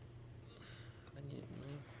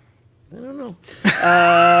 I don't know.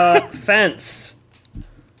 Fence.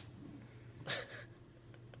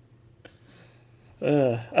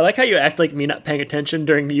 I like how you act like me not paying attention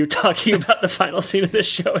during you talking about the final scene of this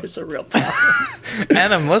show is a real problem.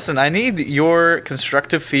 Adam, listen, I need your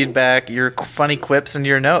constructive feedback, your funny quips, and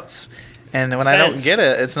your notes. And when I don't get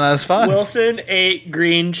it, it's not as fun. Wilson ate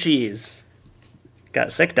green cheese.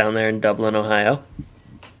 Got sick down there in Dublin, Ohio.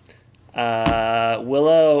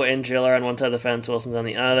 Willow and Jill are on one side of the fence, Wilson's on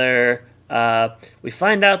the other. We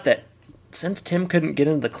find out that since Tim couldn't get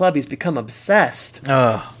into the club, he's become obsessed.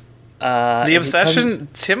 Oh. The obsession,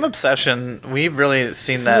 Tim obsession, we've really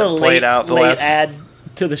seen that played out the last... add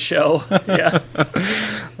to the show. Yeah.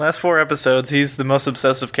 Last 4 episodes, he's the most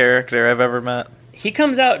obsessive character I've ever met. He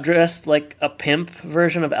comes out dressed like a pimp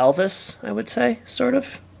version of Elvis, I would say, sort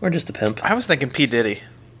of. Or just a pimp. I was thinking P. Diddy.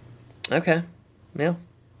 Okay. Yeah.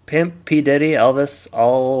 Pimp, P. Diddy, Elvis,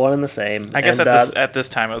 all one and the same. I guess at this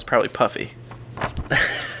time it was probably Puffy.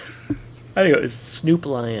 I think it was Snoop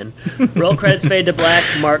Lion. Roll credits fade to black.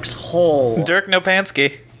 Mark's Hole. Dirk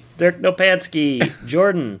Nopansky.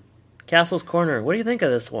 Jordan. Castle's Corner. What do you think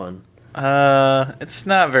of this one? It's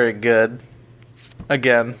not very good.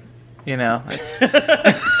 Again, it's...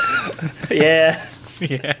 Yeah.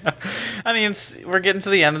 Yeah. I mean, we're getting to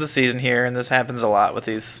the end of the season here, and this happens a lot with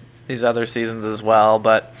these other seasons as well,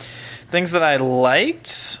 but things that I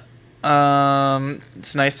liked,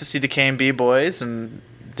 it's nice to see the K&B boys, and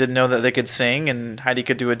didn't know that they could sing, and Heidi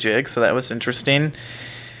could do a jig, so that was interesting.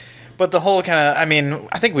 But the whole I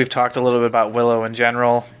think we've talked a little bit about Willow in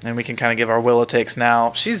general, and we can kind of give our Willow takes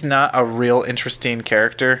now. She's not a real interesting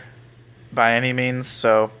character by any means,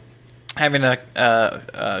 so having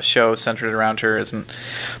a show centered around her isn't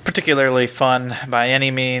particularly fun by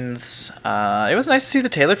any means. It was nice to see the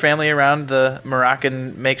Taylor family around the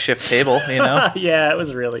Moroccan makeshift table, Yeah, it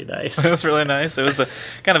was really nice. It was really nice. It was a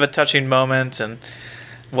kind of a touching moment and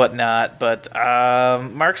whatnot. But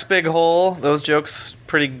Mark's big hole, those jokes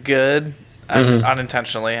pretty good.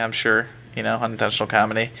 Unintentionally, I'm sure. Unintentional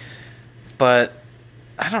comedy. But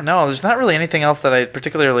I don't know. There's not really anything else that I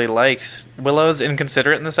particularly liked. Willow's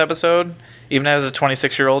inconsiderate in this episode. Even as a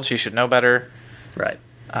 26-year-old, she should know better. Right.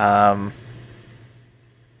 I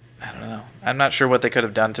don't know. I'm not sure what they could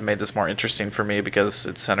have done to make this more interesting for me because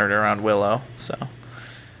it's centered around Willow. So,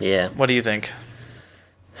 yeah. What do you think?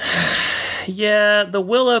 Yeah, the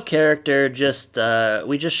Willow character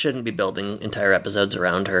we just shouldn't be building entire episodes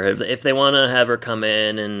around her. If they want to have her come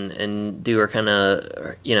in and do her kind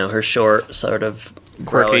of, her short sort of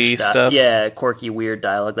quirky stuff. Yeah, quirky, weird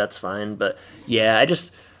dialogue, that's fine. But yeah,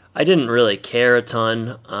 I didn't really care a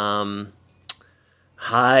ton.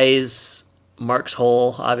 Highs, Mark's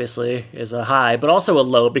Hole obviously is a high, but also a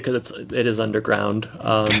low because it is underground.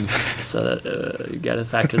 So you got to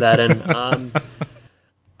factor that in.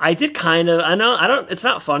 I did it's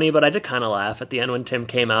not funny, but I did kind of laugh at the end when Tim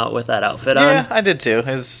came out with that outfit on. Yeah, I did too.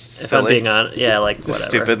 It's silly. If I'm being on, whatever.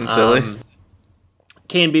 Stupid and silly.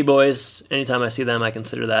 K&B boys, anytime I see them, I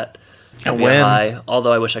consider that a win. High,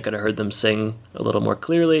 although I wish I could have heard them sing a little more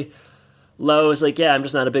clearly. Low is I'm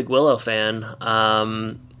just not a big Willow fan.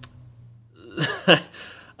 I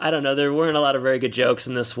don't know, there weren't a lot of very good jokes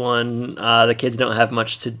in this one. The kids don't have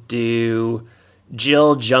much to do.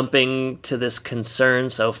 Jill jumping to this concern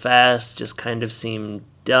so fast just kind of seemed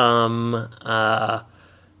dumb.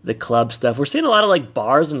 The club stuff. We're seeing a lot of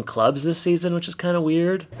bars and clubs this season, which is kind of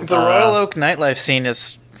weird. The Royal Oak nightlife scene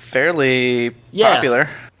is fairly popular.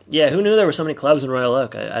 Yeah, who knew there were so many clubs in Royal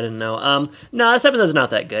Oak? I didn't know. No, this episode's not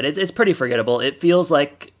that good. It's pretty forgettable. It feels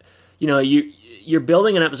like, you're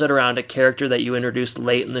building an episode around a character that you introduced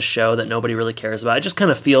late in the show that nobody really cares about. It just kind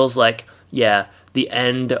of feels like Yeah, the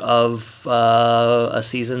end of a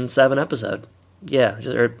season 7 episode. Yeah,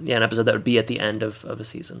 an episode that would be at the end of a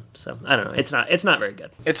season. So I don't know. It's not very good.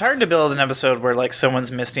 It's hard to build an episode where like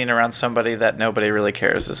someone's missing around somebody that nobody really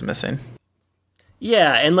cares is missing.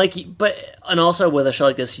 Yeah, and also with a show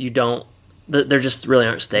like this, you don't. There just really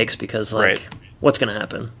aren't stakes because what's gonna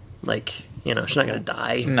happen? Like, she's not gonna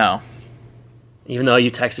die. No. Even though you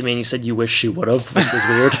texted me and you said you wish she would have, which was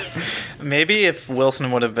weird. Maybe if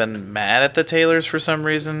Wilson would have been mad at the Taylors for some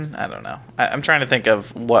reason. I don't know. I'm trying to think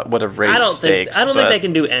of what would have raised stakes. I don't think they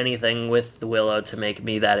can do anything with Willow to make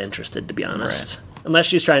me that interested, to be honest. Right. Unless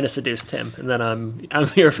she's trying to seduce Tim, and then I'm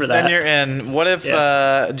here for that. Then you're in. What if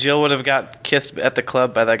Jill would have got kissed at the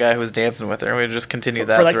club by that guy who was dancing with her? We'd just continue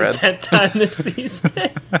that for thread. The 10th time this season.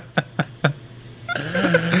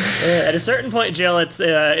 At a certain point, Jill,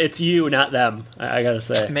 it's you, not them. I gotta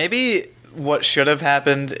say. Maybe what should have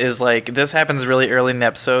happened is this happens really early in the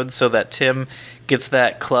episode, so that Tim gets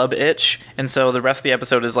that club itch, and so the rest of the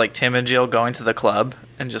episode is Tim and Jill going to the club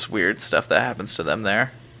and just weird stuff that happens to them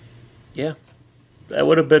there. Yeah. That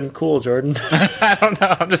would have been cool, Jordan. I don't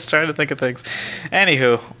know. I'm just trying to think of things.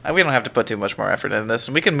 Anywho, we don't have to put too much more effort into this.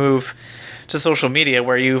 We can move to social media,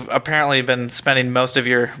 where you've apparently been spending most of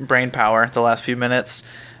your brain power the last few minutes.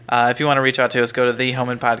 If you want to reach out to us, go to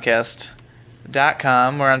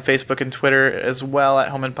thehomanpodcast.com. We're on Facebook and Twitter as well at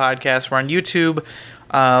Homan Podcast. We're on YouTube.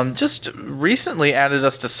 Just recently added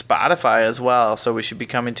us to Spotify as well, so we should be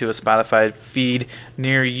coming to a Spotify feed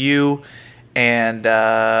near you. And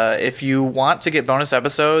if you want to get bonus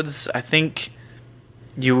episodes, I guess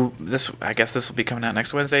this will be coming out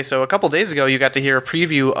next Wednesday. So a couple days ago, you got to hear a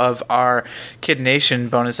preview of our Kid Nation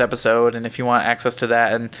bonus episode. And if you want access to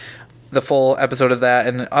that and the full episode of that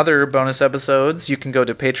and other bonus episodes, you can go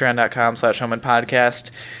to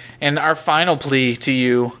patreon.com/HomanPodcast. And our final plea to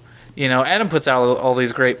you, Adam puts out all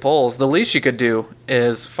these great polls. The least you could do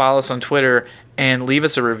is follow us on Twitter and leave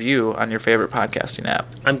us a review on your favorite podcasting app.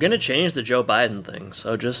 I'm going to change the Joe Biden thing,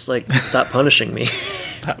 so just, stop punishing me.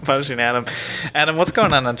 Stop punishing Adam. Adam, what's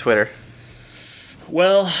going on Twitter?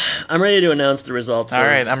 Well, I'm ready to announce the results. All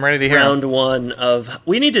right, I'm ready to hear round 1 of...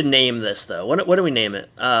 We need to name this, though. What do we name it?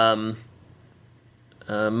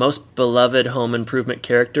 Most beloved home improvement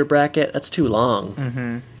character bracket? That's too long.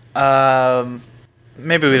 Mm-hmm.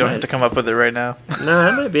 Maybe we don't have to come up with it right now. No,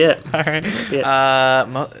 that might be it. All right.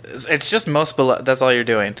 It's just most beloved. That's all you're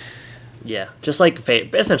doing. Yeah, just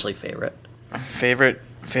essentially favorite. Favorite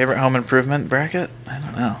home improvement bracket? I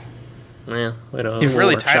don't know. Yeah, we don't. You've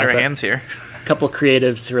really tied our hands here. A couple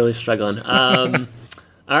creatives really struggling. All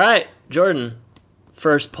right, Jordan.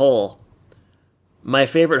 First poll. My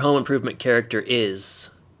favorite home improvement character is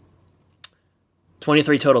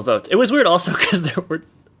 23 total votes. It was weird also because there were.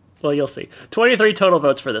 Well, you'll see. 23 total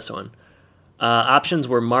votes for this one. Options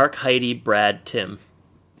were Mark, Heidi, Brad, Tim.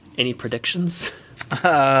 Any predictions?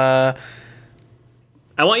 I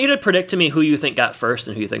want you to predict to me who you think got first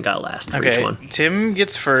and who you think got last for each one. Tim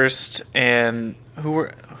gets first, and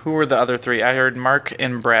who were the other 3? I heard Mark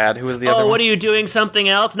and Brad. Who was the other one? Oh, what are you doing? Something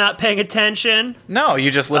else? Not paying attention? No,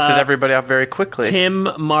 you just listed everybody off very quickly. Tim,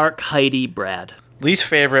 Mark, Heidi, Brad. Least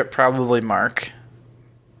favorite, probably Mark.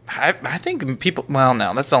 I think people... Well,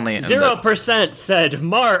 no, that's only... 0% said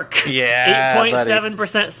Mark. Yeah,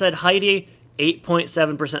 8.7% said Heidi.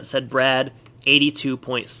 8.7% said Brad.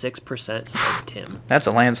 82.6% said Tim. That's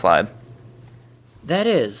a landslide. That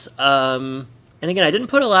is. And again, I didn't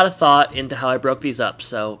put a lot of thought into how I broke these up,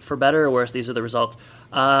 so for better or worse, these are the results.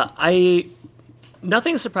 Nothing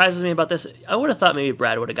surprises me about this. I would have thought maybe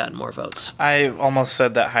Brad would have gotten more votes. I almost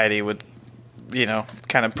said that Heidi would...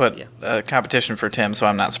 kind of put a competition for Tim, so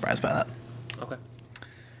I'm not surprised by that. Okay.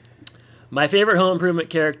 My favorite home improvement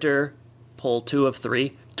character, poll 2 of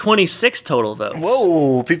 3, 26 total votes.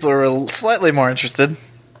 Whoa, people are slightly more interested.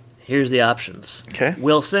 Here's the options. Okay.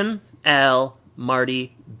 Wilson, Al,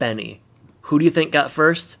 Marty, Benny. Who do you think got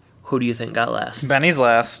first? Who do you think got last? Benny's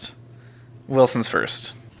last. Wilson's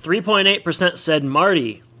first. 3.8% said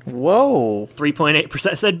Marty. Whoa.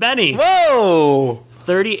 3.8% said Benny. Whoa.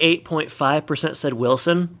 38.5% said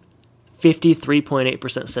Wilson.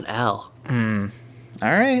 53.8% said Al. All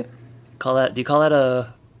right. Do you call that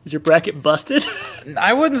is your bracket busted?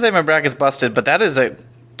 I wouldn't say my bracket's busted, but that is a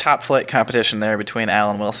top flight competition there between Al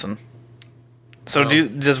and Wilson. So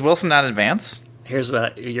does Wilson not advance? Here's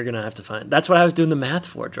what you're going to have to find. That's what I was doing the math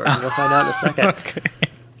for, Jordan. You'll find out in a second. Okay.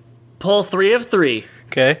 Poll 3 of 3.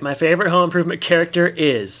 Okay. My favorite home improvement character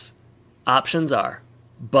is... Options are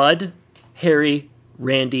Bud, Harry,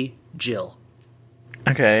 Randy, Jill.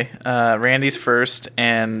 Okay. Randy's first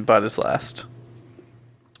and Bud is last.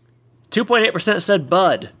 2.8% said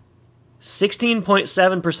Bud.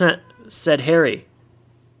 16.7% said Harry.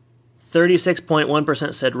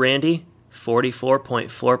 36.1% said Randy.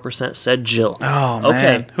 44.4% said Jill. Oh, man.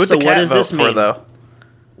 Okay, Who'd so the what cat does vote this for, mean? though?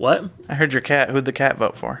 What? I heard your cat. Who'd the cat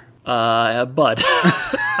vote for? Bud.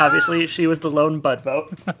 Obviously, she was the lone Bud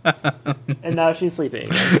vote. And now she's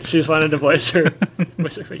sleeping. She just wanted to voice her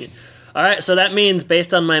opinion. All right, so that means,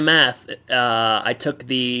 based on my math, I took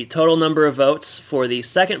the total number of votes for the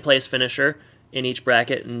second place finisher in each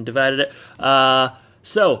bracket and divided it.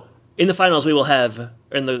 So, in the finals, we will have,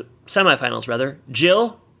 in the semifinals, rather,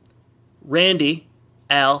 Jill, Randy,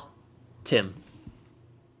 Al, Tim.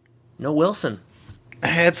 No Wilson.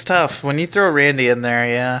 It's tough. When you throw Randy in there,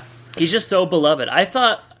 yeah. He's just so beloved. I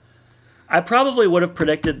thought I probably would have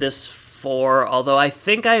predicted this 4, although I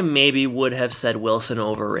think I maybe would have said Wilson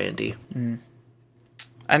over Randy.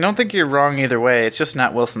 I don't think you're wrong either way. It's just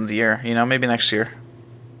not Wilson's year. You know, maybe next year.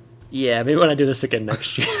 Yeah, maybe when I do this again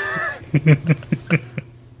next year.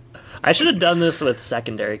 I should have done this with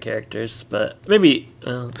secondary characters, but maybe...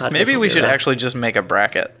 Maybe we should actually just make a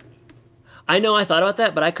bracket. I know I thought about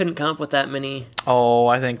that, but I couldn't come up with that many. Oh,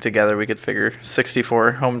 I think together we could figure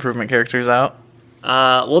 64 home improvement characters out.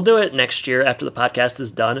 We'll do it next year after the podcast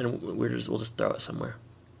is done, and we'll just throw it somewhere.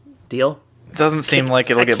 Deal? Doesn't seem like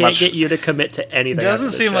it'll get much... I can't get you to commit to anything. Doesn't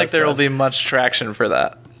seem like there will be much traction for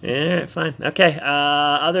that. Yeah, fine. Okay.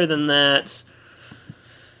 Other than that,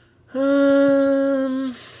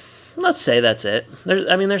 let's say that's it.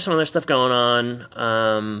 There's some other stuff going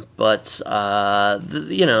on, but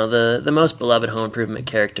the most beloved home improvement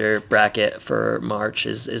character bracket for March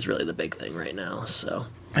is really the big thing right now. So.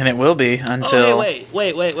 And it will be until... Oh,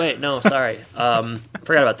 wait. No, sorry. Forgot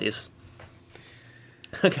about these.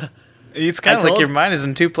 It's kind of like your mind is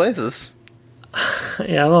in two places.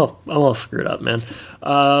 Yeah, I'm all screwed up, man.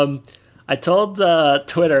 I told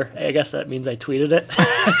Twitter. I guess that means I tweeted it.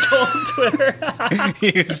 I told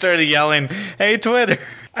Twitter. You started yelling, "Hey, Twitter!"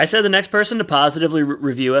 I said the next person to positively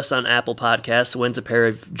review us on Apple Podcasts wins a pair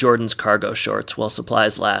of Jordan's cargo shorts while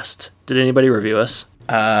supplies last. Did anybody review us?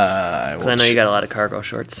 Because I know you got a lot of cargo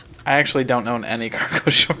shorts. I actually don't own any cargo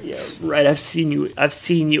shorts. Yeah, right. I've seen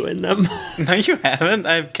you in them. No, you haven't.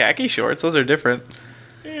 I have khaki shorts. Those are different.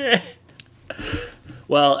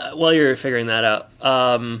 Well, while you're figuring that out,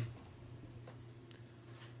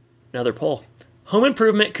 another poll. Home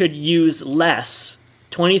improvement could use less.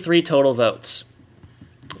 23 total votes.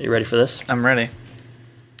 Are you ready for this? I'm ready.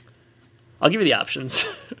 I'll give you the options.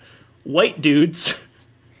 White dudes,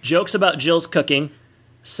 jokes about Jill's cooking,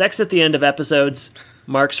 sex at the end of episodes,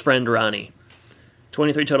 Mark's friend Ronnie.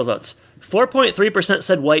 23 total votes. 4.3%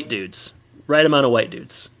 said white dudes. Right amount of white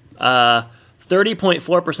dudes.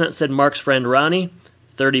 30.4% said Mark's friend Ronnie.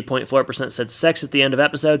 30.4% said sex at the end of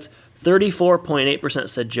episodes. 34.8%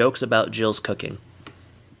 said jokes about Jill's cooking.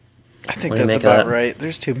 I think that's about right.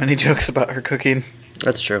 There's too many jokes about her cooking.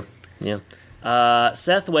 That's true. Yeah.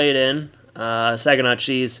 Seth weighed in, Saginaw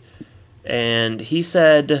Cheese, and he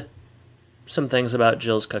said some things about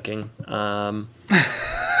Jill's cooking.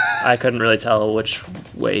 I couldn't really tell which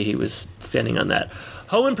way he was standing on that.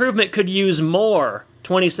 Home improvement could use more.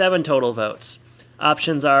 27 total votes.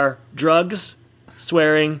 Options are drugs,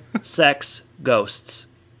 swearing, sex, ghosts.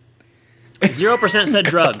 0% said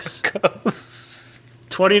drugs.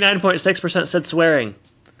 29.6% said swearing.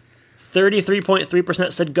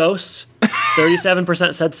 33.3% said ghosts.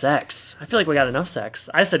 37% said sex. I feel like we got enough sex.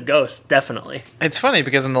 I said ghosts, definitely. It's funny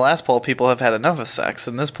because in the last poll, people have had enough of sex.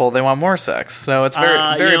 In this poll, they want more sex. So it's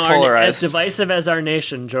very polarized. As divisive as our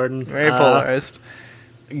nation, Jordan. Very polarized.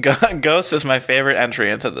 Ghost is my favorite entry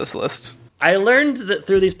into this list. I learned that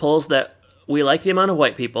through these polls that we like the amount of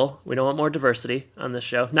white people. We don't want more diversity on this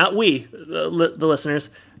show. Not we, the listeners.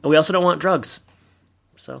 And we also don't want drugs.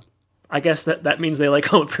 So I guess that means they like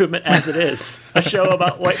Home Improvement as it is. A show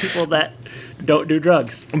about white people that don't do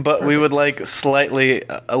drugs. But we would like slightly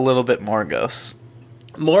a little bit more ghosts.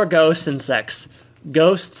 More ghosts and sex.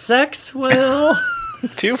 Ghost sex? Well...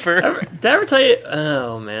 Twofer. Did I ever tell you...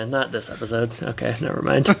 Oh, man, not this episode. Okay, never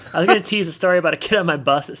mind. I was going to tease a story about a kid on my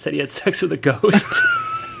bus that said he had sex with a ghost.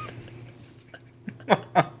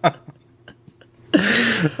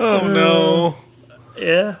 Oh, no.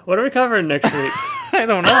 Yeah, what are we covering next week? I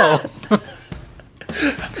don't know.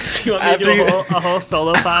 Do you want me to do a whole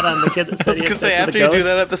solo pod on the kid that said he had sex with a ghost? After you do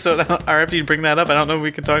that episode, or after you bring that up, I don't know if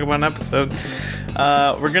we can talk about an episode.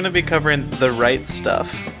 We're going to be covering The Right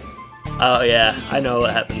Stuff. Oh, yeah. I know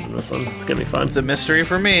what happens in this one. It's going to be fun. It's a mystery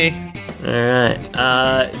for me. All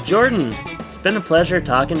right. Jordan, it's been a pleasure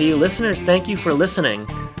talking to you. Listeners, thank you for listening.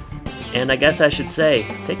 And I guess I should say,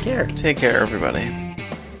 take care. Take care, everybody.